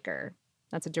icebreaker.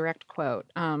 That's a direct quote,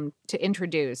 to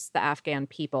introduce the Afghan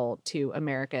people to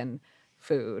American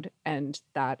food. And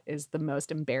that is the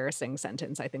most embarrassing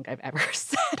sentence I think I've ever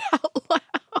said out loud.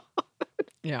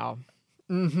 Yeah.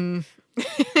 Mm-hmm.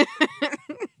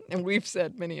 And we've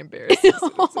said many embarrassing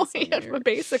sentences.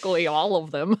 Basically all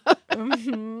of them.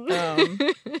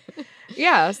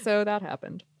 Yeah, so that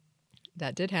happened.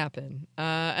 That did happen.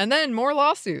 And then more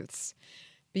lawsuits.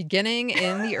 Beginning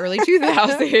in the early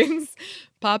 2000s,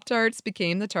 Pop-Tarts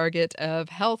became the target of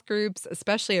health groups,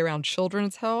 especially around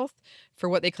children's health, for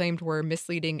what they claimed were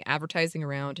misleading advertising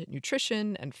around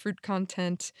nutrition and fruit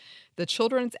content. The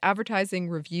Children's Advertising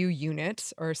Review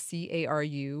Unit, or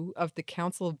CARU, of the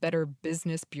Council of Better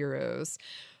Business Bureaus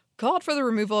called for the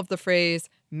removal of the phrase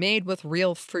 "made with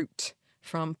real fruit"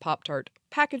 from Pop-Tart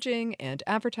packaging and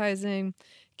advertising.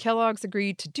 Kellogg's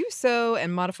agreed to do so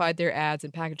and modified their ads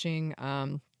and packaging.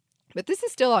 But this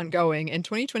is still ongoing. In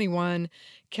 2021,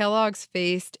 Kellogg's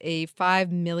faced a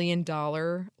 $5 million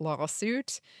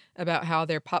lawsuit about how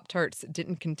their Pop-Tarts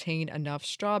didn't contain enough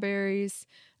strawberries.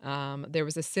 There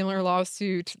was a similar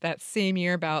lawsuit that same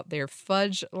year about their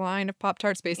fudge line of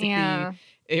Pop-Tarts. Basically,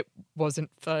 it wasn't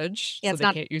fudge, so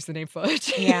they can't use the name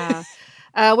fudge. Yeah.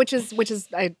 Which is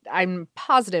I'm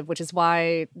positive, which is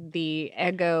why the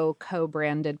Eggo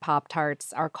co-branded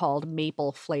Pop-Tarts are called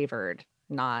maple flavored,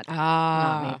 not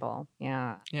maple.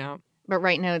 Yeah. Yeah. But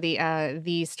right now,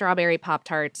 the strawberry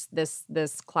Pop-Tarts, this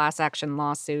class action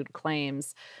lawsuit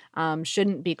claims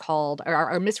shouldn't be called or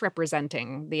are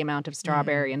misrepresenting the amount of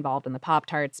strawberry involved in the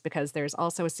Pop-Tarts, because there's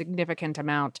also a significant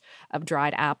amount of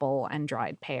dried apple and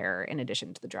dried pear in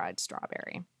addition to the dried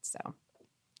strawberry. So,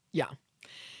 yeah.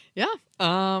 Yeah.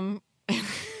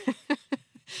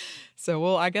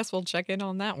 So I guess we'll check in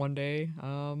on that one day.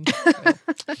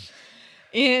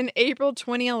 In April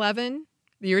 2011,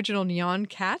 the original Nyan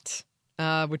Cat,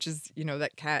 which is,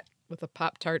 that cat with a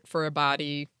Pop-Tart for a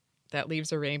body that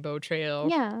leaves a rainbow trail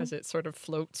as it sort of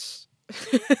floats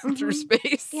through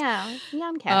space. Yeah,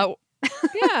 Nyan Cat.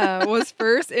 Was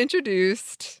first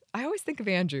introduced. I always think of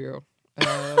Andrew.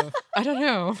 I don't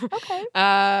know. Okay.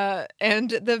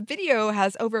 And the video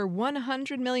has over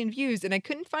 100 million views, and I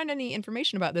couldn't find any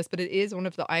information about this, but it is one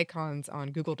of the icons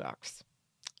on Google Docs.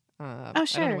 Sure. I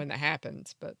don't know when that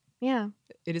happened, but yeah,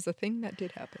 it is a thing that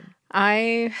did happen.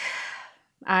 I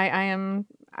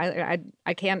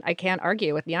can't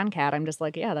argue with Nyan Cat. I'm just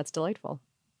like, yeah, that's delightful.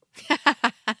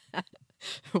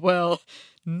 Well,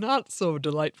 not so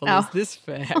delightful as this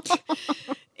fact.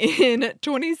 In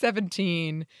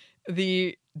 2017,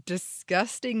 the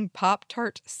disgusting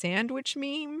Pop-Tart sandwich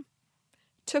meme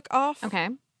took off. Okay.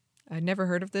 I'd never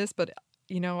heard of this, but,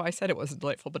 I said it wasn't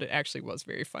delightful, but it actually was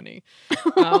very funny.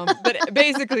 But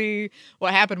basically,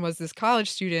 what happened was this college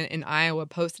student in Iowa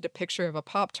posted a picture of a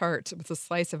Pop-Tart with a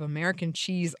slice of American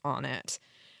cheese on it,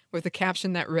 with a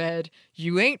caption that read,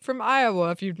 "You ain't from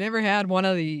Iowa if you've never had one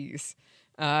of these."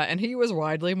 And he was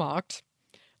widely mocked,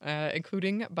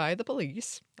 including by the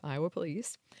police, Iowa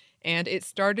police. And it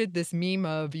started this meme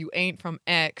of "you ain't from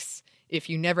X if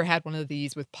you never had one of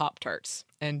these with Pop-Tarts,"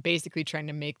 and basically trying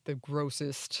to make the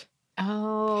grossest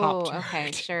Pop-Tart.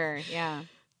 Okay, sure, yeah.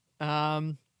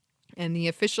 And the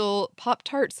official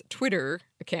Pop-Tarts Twitter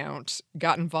account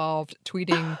got involved,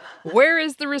 tweeting, "Where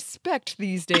is the respect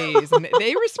these days?" And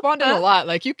they responded a lot.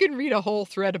 Like, you can read a whole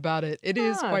thread about it. It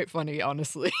is quite funny,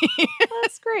 honestly.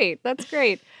 That's great. That's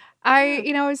great. I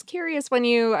was curious when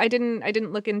I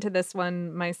didn't look into this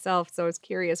one myself, so I was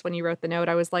curious when you wrote the note.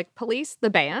 I was like, police the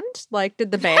band? Like,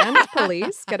 did the band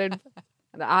police get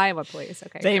the Iowa police?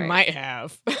 Okay, they great. might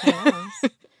have.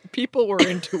 People were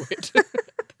into it.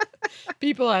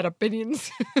 People had opinions,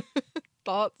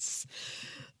 thoughts.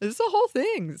 This is a whole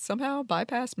thing. Somehow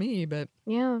bypassed me, but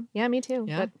yeah, me too.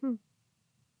 Yeah.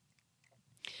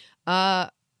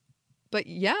 But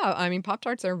yeah, I mean,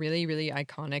 Pop-Tarts are really, really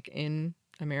iconic in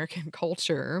American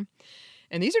culture.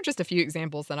 And these are just a few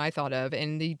examples that I thought of.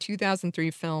 In the 2003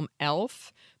 film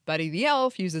Elf, Buddy the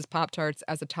Elf uses Pop-Tarts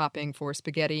as a topping for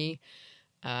spaghetti.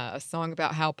 A song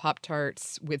about how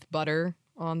Pop-Tarts with butter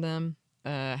on them,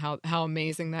 how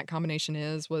amazing that combination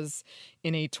is, was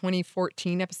in a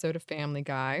 2014 episode of Family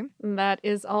Guy. That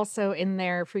is also in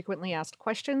their frequently asked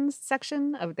questions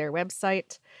section of their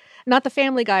website. Not the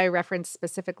Family Guy reference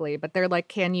specifically, but they're like,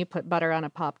 "Can you put butter on a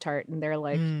Pop-Tart?" And they're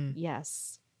like,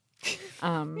 "Yes."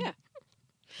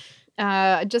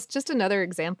 Just another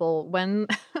example, when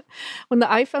the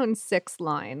iPhone 6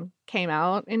 line came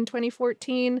out in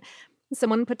 2014,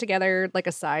 someone put together like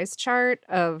a size chart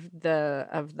of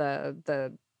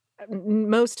the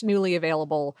most newly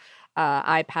available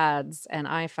iPads and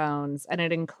iPhones, and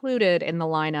it included in the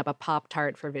lineup a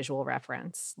Pop-Tart for visual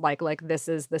reference. Like this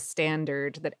is the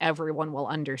standard that everyone will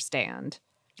understand.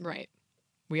 Right.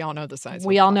 We all know the size.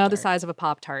 We all know the size of a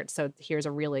Pop-Tart, so here's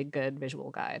a really good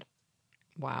visual guide.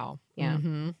 Wow. Yeah.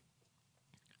 Mm-hmm.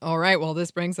 All right. Well,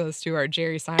 this brings us to our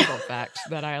Jerry Seinfeld fact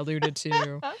that I alluded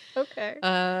to.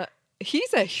 Okay.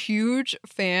 He's a huge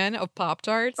fan of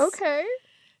Pop-Tarts. Okay.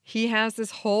 He has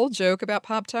this whole joke about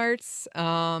Pop-Tarts.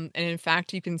 And in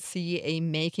fact, you can see a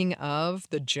making of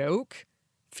the joke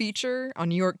feature on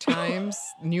New York Times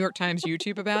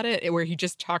YouTube about it, where he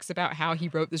just talks about how he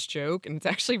wrote this joke. And it's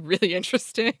actually really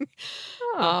interesting.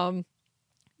 Oh.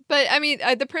 But I mean,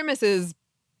 the premise is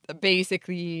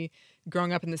basically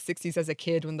growing up in the 60s as a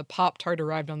kid when the Pop-Tart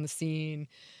arrived on the scene.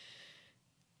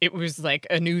 It was like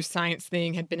a new science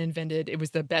thing had been invented. It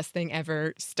was the best thing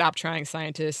ever. Stop trying,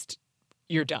 scientist.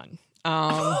 You're done.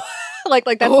 Like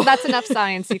that's enough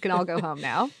science. You can all go home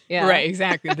now. Yeah. Right,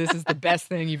 exactly. This is the best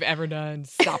thing you've ever done.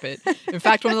 Stop it. In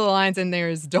fact, one of the lines in there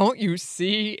is, "Don't you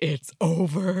see it's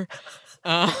over?"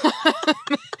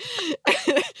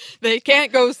 They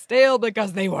can't go stale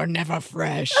because they were never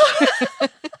fresh.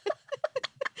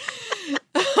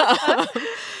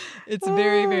 It's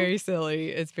very, very silly.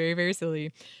 It's very, very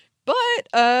silly. But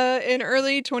in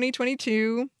early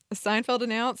 2022, Seinfeld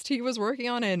announced he was working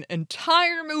on an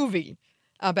entire movie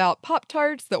about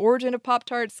Pop-Tarts, the origin of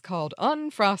Pop-Tarts, called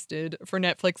Unfrosted for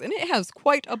Netflix, and it has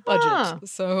quite a budget.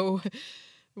 So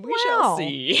we shall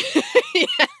see.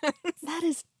 Yes. That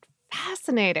is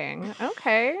fascinating.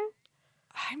 Okay.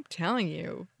 I'm telling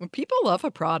you, when people love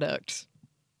a product,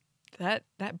 that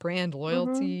brand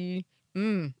loyalty.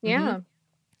 Yeah.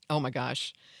 Oh my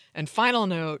gosh. And final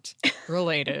note,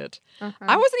 related. Uh-huh.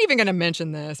 I wasn't even going to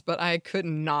mention this, but I could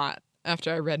not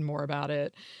after I read more about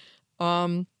it.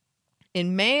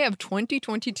 In May of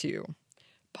 2022,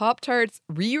 Pop-Tarts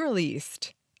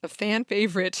re-released a fan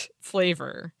favorite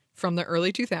flavor from the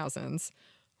early 2000s,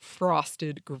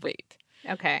 frosted grape.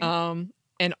 Okay.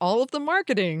 And all of the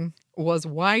marketing was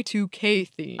Y2K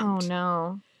themed. Oh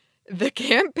no. The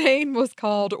campaign was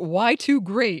called Y2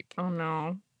 Grape. Oh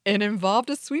no. And involved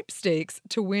a sweepstakes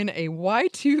to win a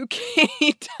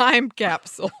Y2K time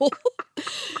capsule.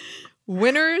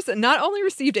 Winners not only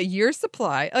received a year's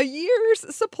supply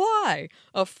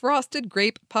of frosted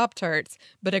grape Pop-Tarts,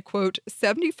 but a, quote,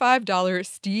 $75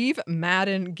 Steve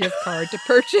Madden gift card to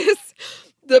purchase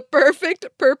the perfect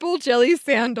purple jelly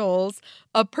sandals,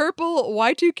 a purple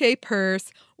Y2K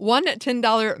purse, one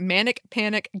 $10 Manic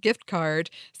Panic gift card,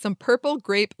 some purple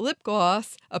grape lip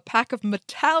gloss, a pack of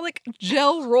metallic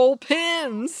gel roll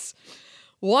pins,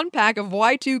 one pack of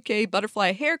Y2K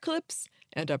butterfly hair clips,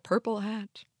 and a purple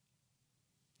hat.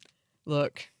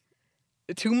 Look,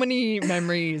 too many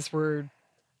memories were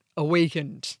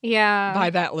awakened by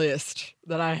that list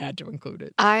that I had to include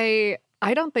it. I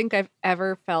don't think I've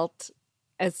ever felt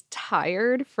as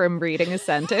tired from reading a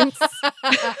sentence.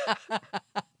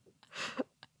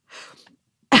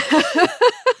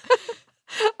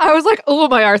 I was like, oh,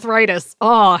 my arthritis.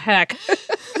 Oh, heck.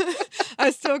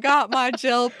 I still got my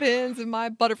gel pins and my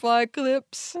butterfly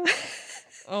clips.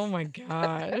 Oh, my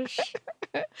gosh.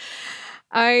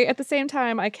 At the same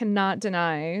time, I cannot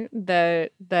deny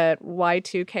that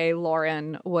Y2K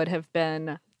Lauren would have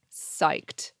been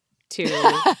psyched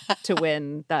to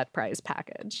win that prize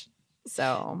package.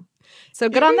 So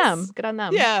good on them. Good on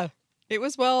them. Yeah. It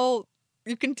was, well,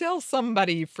 you can tell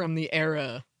somebody from the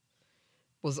era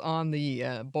was on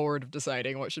the board of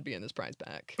deciding what should be in this prize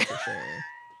pack, for sure.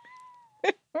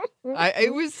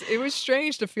 It was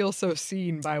strange to feel so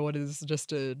seen by what is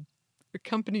just a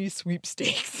company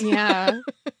sweepstakes. Yeah.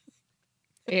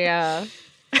 Yeah.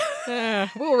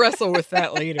 We'll wrestle with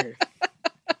that later.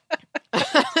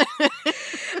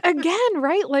 Again,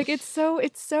 right? Like it's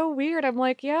so weird. I'm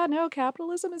like, yeah, no,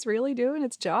 capitalism is really doing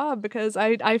its job, because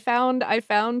I found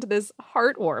this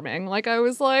heartwarming. Like I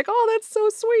was like, oh, that's so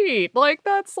sweet. Like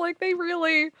that's like they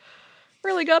really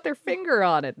got their finger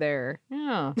on it there.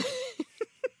 Yeah.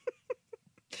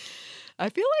 I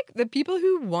feel like the people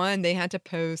who won, they had to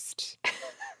post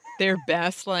their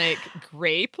best like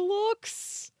grape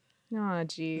looks. Oh,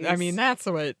 geez. I mean, that's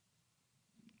what.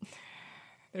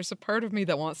 There's a part of me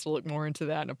that wants to look more into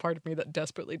that, and a part of me that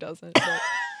desperately doesn't.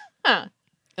 But,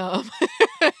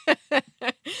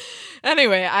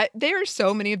 anyway, there are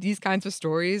so many of these kinds of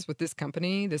stories with this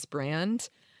company, this brand,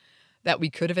 that we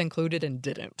could have included and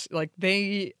didn't. Like,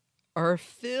 they are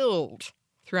filled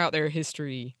throughout their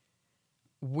history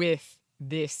with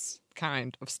this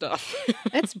kind of stuff.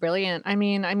 It's brilliant. I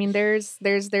mean, there's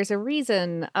a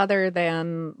reason other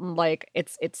than like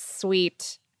it's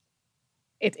sweet.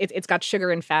 It's got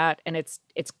sugar and fat, and it's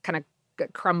kind of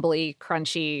crumbly,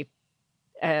 crunchy,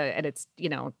 and it's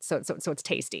so it's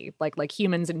tasty. Like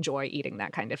humans enjoy eating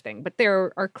that kind of thing. But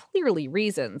there are clearly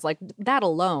reasons. Like that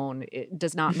alone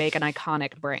does not make an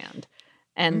iconic brand.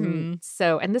 And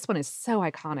and this one is so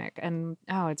iconic, and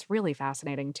it's really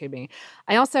fascinating to me.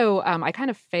 I also I kind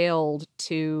of failed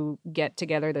to get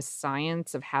together the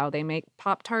science of how they make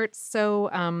Pop-Tarts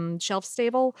so shelf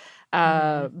stable.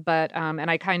 But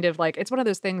and I kind of like, it's one of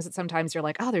those things that sometimes you're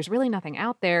like, oh, there's really nothing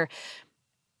out there.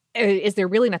 Is there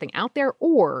really nothing out there,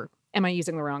 or am I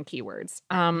using the wrong keywords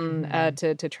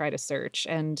to try to search?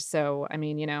 And so, I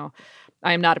mean,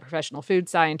 I am not a professional food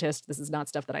scientist. This is not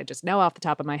stuff that I just know off the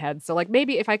top of my head. So like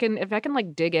maybe if I can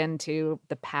like dig into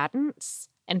the patents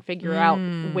and figure out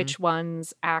which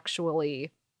ones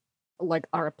actually like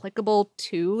are applicable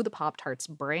to the Pop-Tarts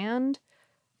brand,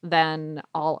 then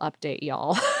I'll update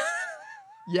y'all.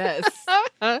 Yes.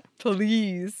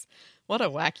 Please. What a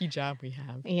wacky job we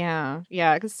have. Yeah.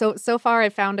 Because so far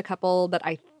I've found a couple that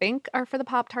I think are for the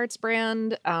Pop-Tarts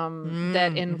brand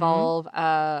that involve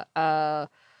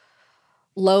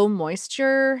low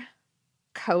moisture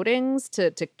coatings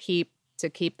to keep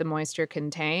the moisture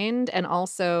contained, and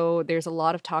also there's a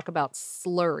lot of talk about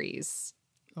slurries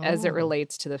as it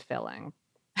relates to the filling.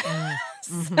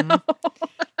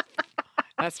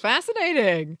 That's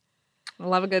fascinating.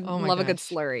 Love a good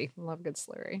slurry. Love a good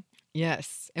slurry.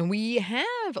 Yes. And we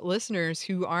have listeners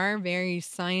who are very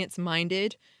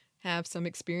science-minded, have some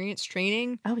experience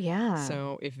training. Oh, yeah.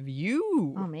 So if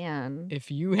you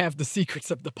have the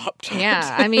secrets of the Pop-Tart.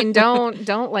 Yeah. I mean,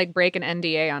 don't like break an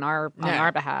NDA on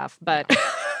our behalf, but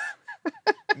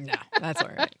no, that's all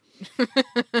right.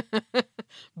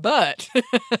 But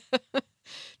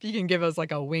if you can give us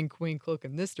like a wink, wink look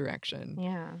in this direction.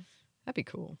 Yeah. That'd be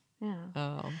cool.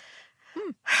 Yeah.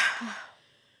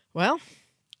 Well,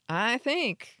 I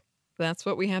think that's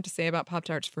what we have to say about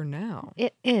Pop-Tarts for now.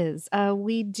 It is.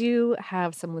 We do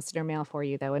have some listener mail for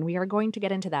you, though, and we are going to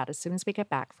get into that as soon as we get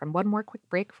back from one more quick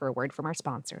break for a word from our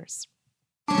sponsors.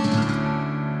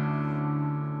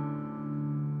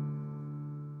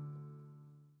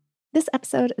 This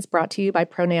episode is brought to you by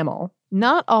Pronamel.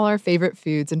 Not all our favorite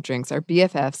foods and drinks are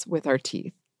BFFs with our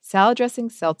teeth. Salad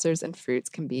dressings, seltzers, and fruits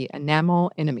can be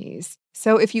enamel enemies.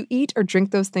 So if you eat or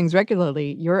drink those things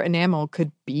regularly, your enamel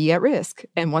could be at risk.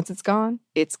 And once it's gone,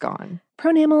 it's gone.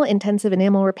 Pronamel Intensive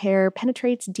Enamel Repair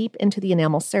penetrates deep into the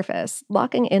enamel surface,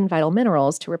 locking in vital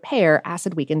minerals to repair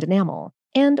acid-weakened enamel.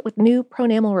 And with new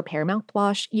Pronamel Repair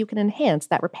mouthwash, you can enhance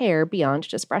that repair beyond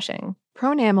just brushing.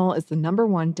 Pronamel is the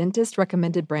 #1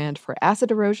 dentist-recommended brand for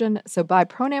acid erosion, so buy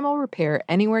Pronamel Repair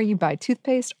anywhere you buy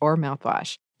toothpaste or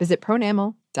mouthwash. Visit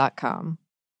pronamel.com.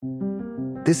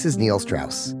 This is Neil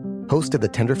Strauss, host of the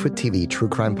Tenderfoot TV True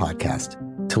Crime Podcast,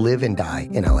 To Live and Die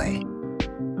in LA.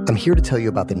 I'm here to tell you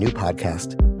about the new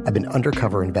podcast I've been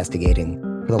undercover investigating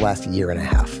for the last year and a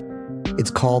half.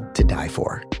 It's called To Die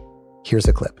For. Here's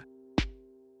a clip.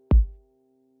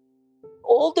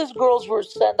 All these girls were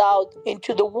sent out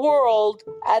into the world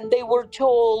and they were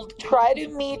told, try to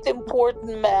meet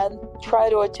important men, try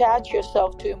to attach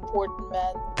yourself to important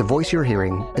men. The voice you're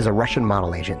hearing is a Russian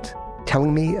model agent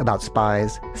telling me about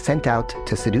spies sent out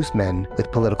to seduce men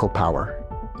with political power.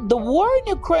 The war in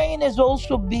Ukraine is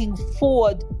also being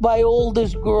fought by all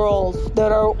these girls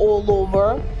that are all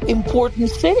over important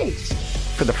cities.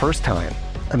 For the first time,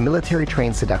 a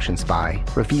military-trained seduction spy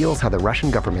reveals how the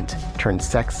Russian government turned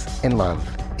sex and love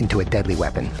into a deadly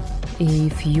weapon.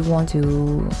 If you want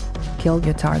to kill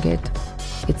your target,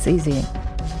 it's easy.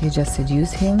 You just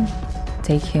seduce him,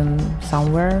 take him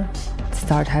somewhere,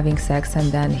 start having sex,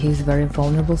 and then he's very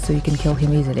vulnerable, so you can kill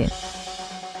him easily.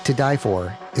 To Die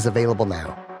For is available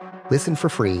now. Listen for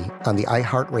free on the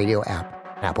iHeartRadio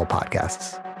app, Apple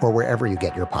Podcasts, or wherever you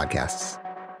get your podcasts.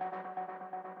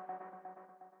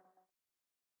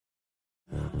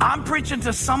 I'm preaching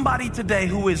to somebody today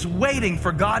who is waiting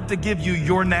for God to give you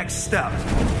your next step.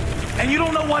 And you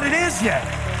don't know what it is yet.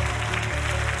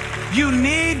 You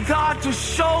need God to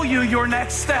show you your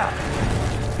next step.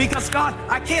 Because God,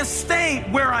 I can't stay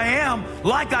where I am,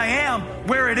 like I am,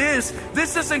 where it is.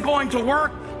 This isn't going to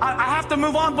work. I have to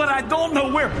move on, but I don't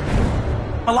know where.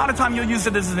 A lot of time you'll use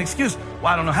it as an excuse.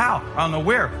 Well, I don't know how. I don't know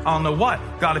where. I don't know what.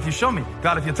 God, if you show me.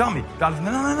 God, if you tell me. God, if...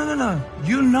 No.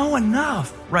 You know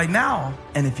enough right now.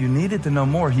 And if you needed to know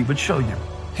more, he would show you.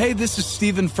 Hey, this is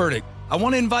Stephen Furtick. I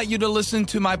want to invite you to listen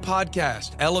to my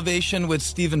podcast, Elevation with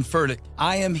Stephen Furtick.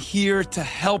 I am here to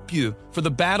help you for the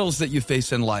battles that you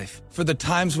face in life, for the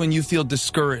times when you feel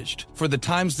discouraged, for the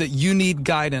times that you need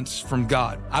guidance from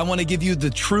God. I want to give you the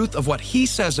truth of what He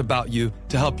says about you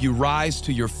to help you rise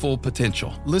to your full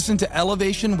potential. Listen to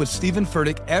Elevation with Stephen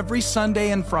Furtick every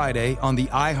Sunday and Friday on the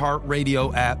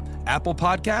iHeartRadio app, Apple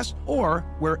Podcasts, or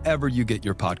wherever you get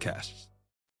your podcasts.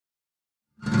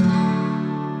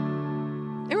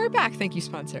 And we're back. Thank you,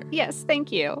 sponsor. Yes, thank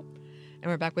you.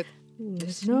 And we're back with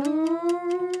Listener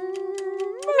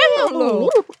Hello.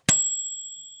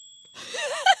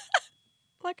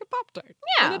 Like a Pop-Tart.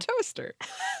 Yeah. In a toaster.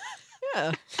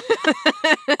 Yeah.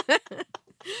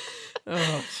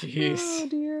 Oh, jeez. Oh,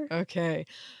 dear. Okay.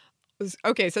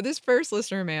 Okay, so this first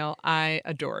listener mail I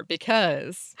adore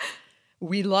because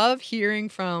we love hearing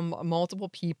from multiple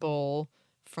people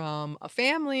from a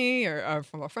family or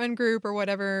from a friend group or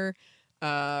whatever,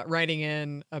 writing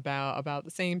in about the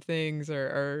same things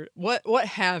or what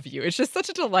have you. It's just such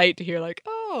a delight to hear like,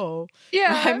 oh,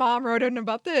 Yeah. my mom wrote in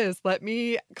about this. Let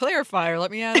me clarify or let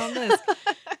me add on this.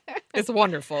 It's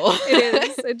wonderful. It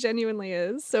is. It genuinely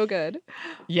is. So good.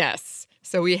 Yes.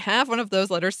 So we have one of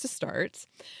those letters to start.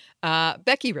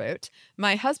 Becky wrote,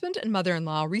 my husband and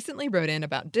mother-in-law recently wrote in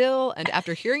about Dill, and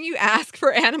after hearing you ask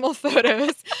for animal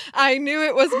photos, I knew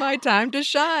it was my time to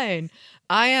shine.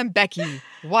 I am Becky,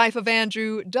 wife of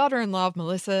Andrew, daughter-in-law of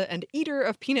Melissa, and eater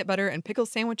of peanut butter and pickle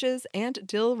sandwiches and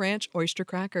Dill Ranch oyster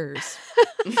crackers.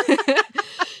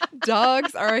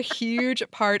 Dogs are a huge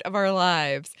part of our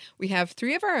lives. We have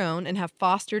 3 of our own and have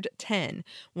fostered 10,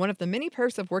 one of the many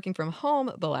perks of working from home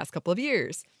the last couple of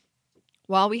years.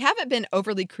 While we haven't been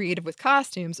overly creative with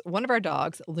costumes, one of our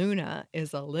dogs, Luna,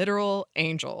 is a literal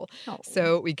angel. Oh.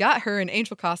 So we got her an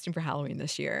angel costume for Halloween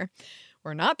this year.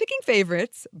 We're not picking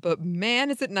favorites, but man,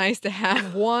 is it nice to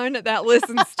have one that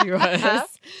listens to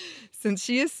us. Since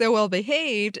she is so well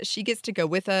behaved, she gets to go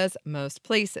with us most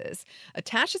places.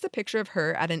 Attached is a picture of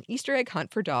her at an Easter egg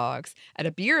hunt for dogs, at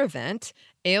a beer event,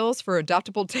 ales for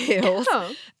adoptable tales,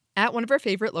 at one of our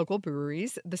favorite local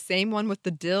breweries, the same one with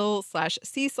the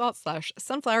dill/sea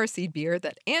salt/sunflower seed beer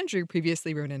that Andrew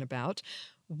previously wrote in about,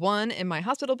 one in my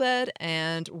hospital bed,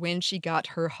 and when she got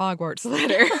her Hogwarts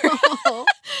letter.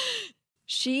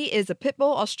 She is a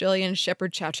Pitbull Australian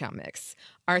Shepherd Chow Chow mix.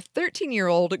 Our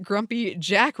 13-year-old grumpy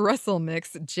Jack Russell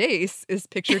mix, Jace, is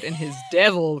pictured in his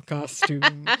devil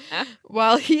costume.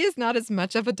 While he is not as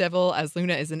much of a devil as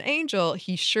Luna is an angel,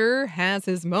 he sure has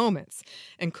his moments,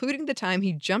 including the time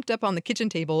he jumped up on the kitchen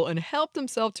table and helped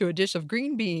himself to a dish of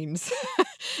green beans,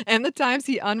 and the times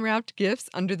he unwrapped gifts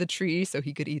under the tree so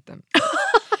he could eat them.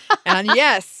 And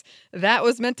yes, that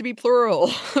was meant to be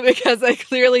plural because I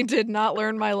clearly did not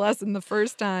learn my lesson the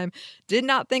first time. Did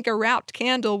not think a wrapped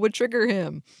candle would trigger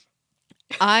him.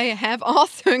 I have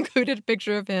also included a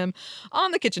picture of him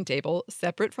on the kitchen table,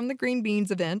 separate from the green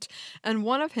beans event, and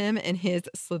one of him in his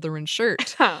Slytherin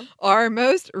shirt. Our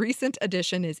most recent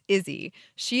addition is Izzy.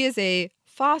 She is a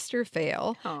foster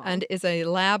fail and is a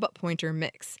lab pointer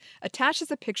mix. Attached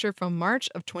is a picture from March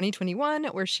of 2021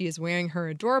 where she is wearing her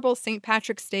adorable St.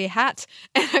 Patrick's Day hat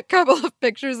and a couple of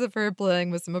pictures of her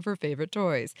playing with some of her favorite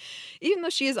toys. Even though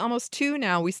she is almost 2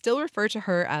 now, we still refer to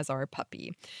her as our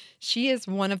puppy. She is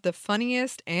one of the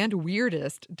funniest and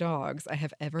weirdest dogs I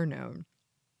have ever known.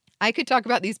 I could talk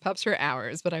about these pups for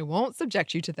hours, but I won't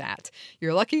subject you to that.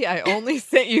 You're lucky I only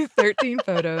sent you 13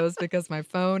 photos because my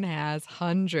phone has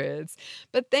hundreds.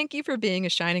 But thank you for being a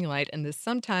shining light in this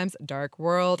sometimes dark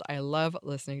world. I love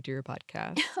listening to your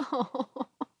podcast.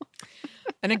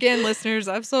 And again, listeners,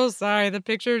 I'm so sorry. The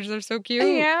pictures are so cute.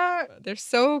 Yeah. They're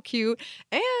so cute.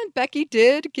 And Becky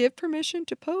did give permission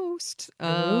to post.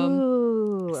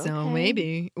 Ooh, so okay.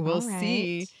 maybe we'll All right.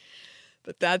 see.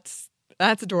 But that's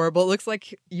adorable. It looks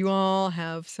like you all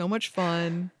have so much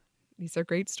fun. These are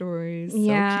great stories.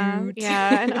 Yeah, So cute.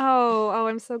 yeah, and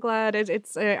I'm so glad. It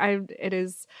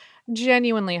is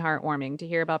genuinely heartwarming to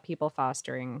hear about people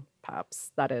fostering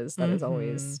pups. That is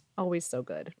always so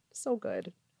good, so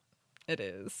good. It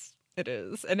is. It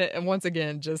is. And once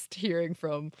again, just hearing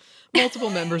from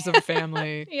multiple members of a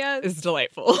family Yes. is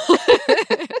delightful.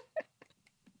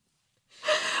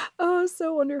 Oh,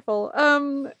 so wonderful.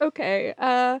 Okay.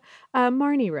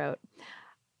 Marnie wrote,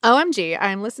 OMG,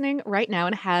 I'm listening right now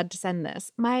and had to send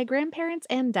this. My grandparents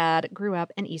and dad grew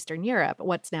up in Eastern Europe,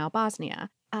 what's now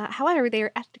Bosnia. However, they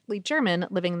are ethnically German,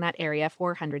 living in that area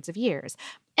for hundreds of years.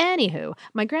 Anywho,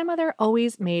 my grandmother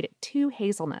always made 2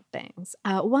 hazelnut things.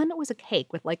 One was a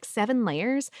cake with like 7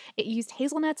 layers. It used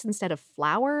hazelnuts instead of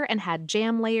flour and had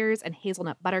jam layers and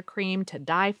hazelnut buttercream to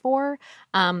die for.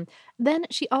 Then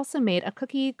she also made a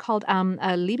cookie called a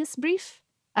Liebesbrief.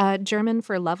 German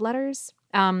for love letters.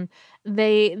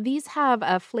 These have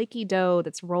a flaky dough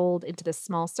that's rolled into this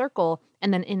small circle,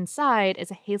 and then inside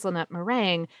is a hazelnut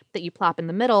meringue that you plop in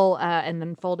the middle and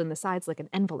then fold in the sides like an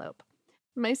envelope.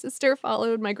 My sister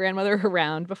followed my grandmother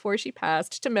around before she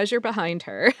passed to measure behind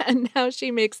her, and now she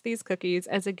makes these cookies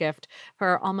as a gift for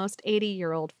our almost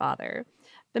 80-year-old father.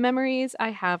 The memories I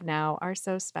have now are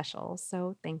so special,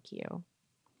 so thank you.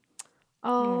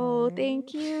 Oh,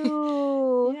 thank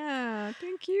you. Yeah,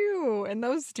 thank you. And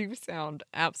those do sound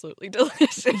absolutely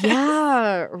delicious.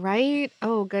 Yeah, right?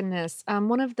 Oh goodness.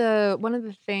 One of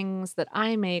the things that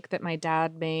I make that my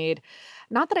dad made,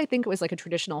 not that I think it was like a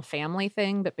traditional family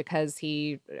thing, but because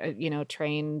he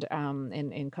trained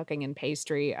in cooking and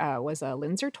pastry, was a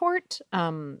Linzer tort,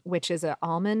 which is an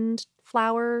almond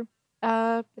flour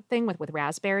thing with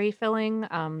raspberry filling,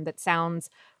 that sounds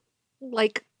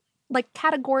like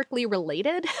categorically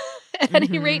related at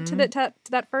any rate to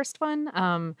that first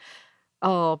one.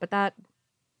 But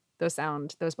those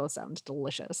both sound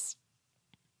delicious.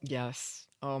 Yes.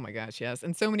 Oh my gosh, yes.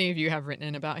 And so many of you have written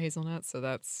in about hazelnuts, so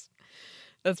that's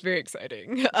very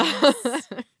exciting.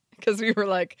 Because we were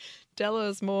like, tell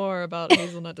us more about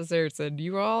hazelnut desserts, and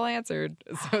you all answered.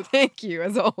 So thank you,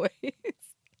 as always.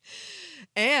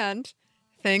 And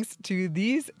thanks to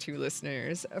these two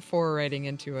listeners for writing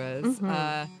into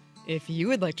us. If you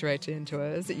would like to write into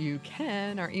us, you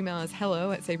can. Our email is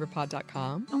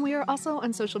hello@savorpod.com. And we are also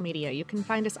on social media. You can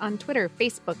find us on Twitter,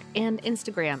 Facebook, and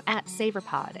Instagram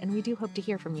 @SavorPod, and we do hope to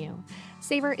hear from you.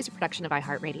 Savor is a production of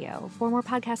iHeartRadio. For more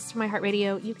podcasts from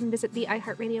iHeartRadio, you can visit the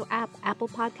iHeartRadio app, Apple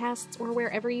Podcasts, or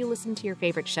wherever you listen to your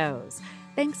favorite shows.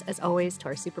 Thanks, as always, to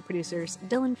our super producers,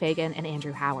 Dylan Fagan and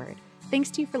Andrew Howard.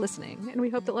 Thanks to you for listening, and we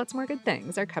hope that lots more good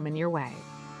things are coming your way.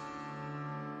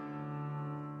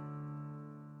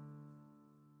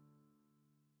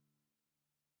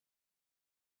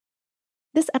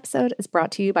 This episode is brought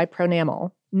to you by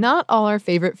Pronamel. Not all our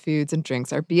favorite foods and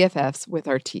drinks are BFFs with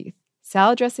our teeth.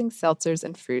 Salad dressings, seltzers,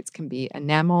 and fruits can be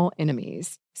enamel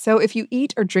enemies. So if you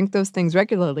eat or drink those things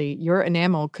regularly, your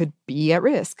enamel could be at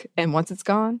risk. And once it's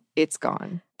gone, it's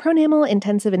gone. Pronamel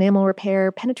Intensive Enamel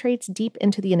Repair penetrates deep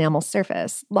into the enamel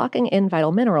surface, locking in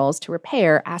vital minerals to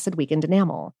repair acid-weakened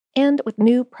enamel. And with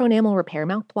new Pronamel Repair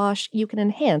mouthwash, you can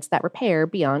enhance that repair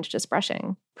beyond just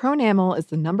brushing. Pronamel is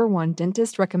the #1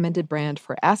 dentist-recommended brand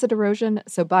for acid erosion,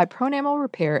 so buy Pronamel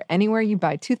Repair anywhere you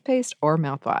buy toothpaste or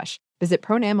mouthwash. Visit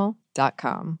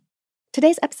pronamel.com.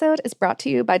 Today's episode is brought to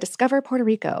you by Discover Puerto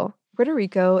Rico. Puerto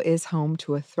Rico is home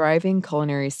to a thriving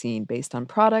culinary scene based on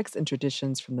products and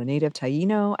traditions from the native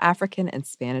Taíno, African, and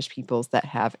Spanish peoples that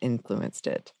have influenced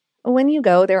it. When you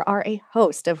go, there are a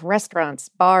host of restaurants,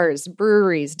 bars,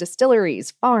 breweries, distilleries,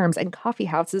 farms, and coffee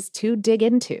houses to dig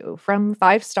into, from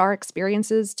 5-star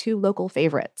experiences to local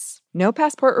favorites. No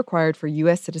passport required for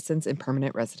U.S. citizens and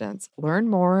permanent residents. Learn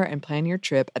more and plan your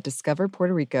trip at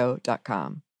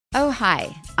discoverpuertorico.com. Oh,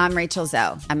 hi, I'm Rachel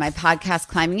Zoe, and my podcast,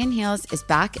 Climbing in Heels, is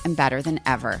back and better than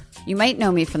ever. You might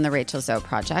know me from the Rachel Zoe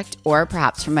Project, or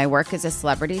perhaps from my work as a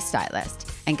celebrity stylist.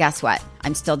 And guess what?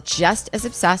 I'm still just as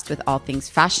obsessed with all things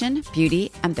fashion,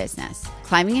 beauty, and business.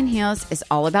 Climbing in Heels is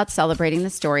all about celebrating the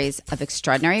stories of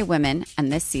extraordinary women, and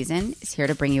this season is here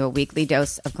to bring you a weekly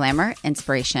dose of glamour,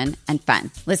 inspiration, and fun.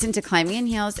 Listen to Climbing in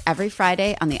Heels every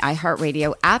Friday on the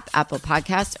iHeartRadio app, Apple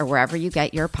Podcasts, or wherever you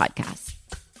get your podcasts.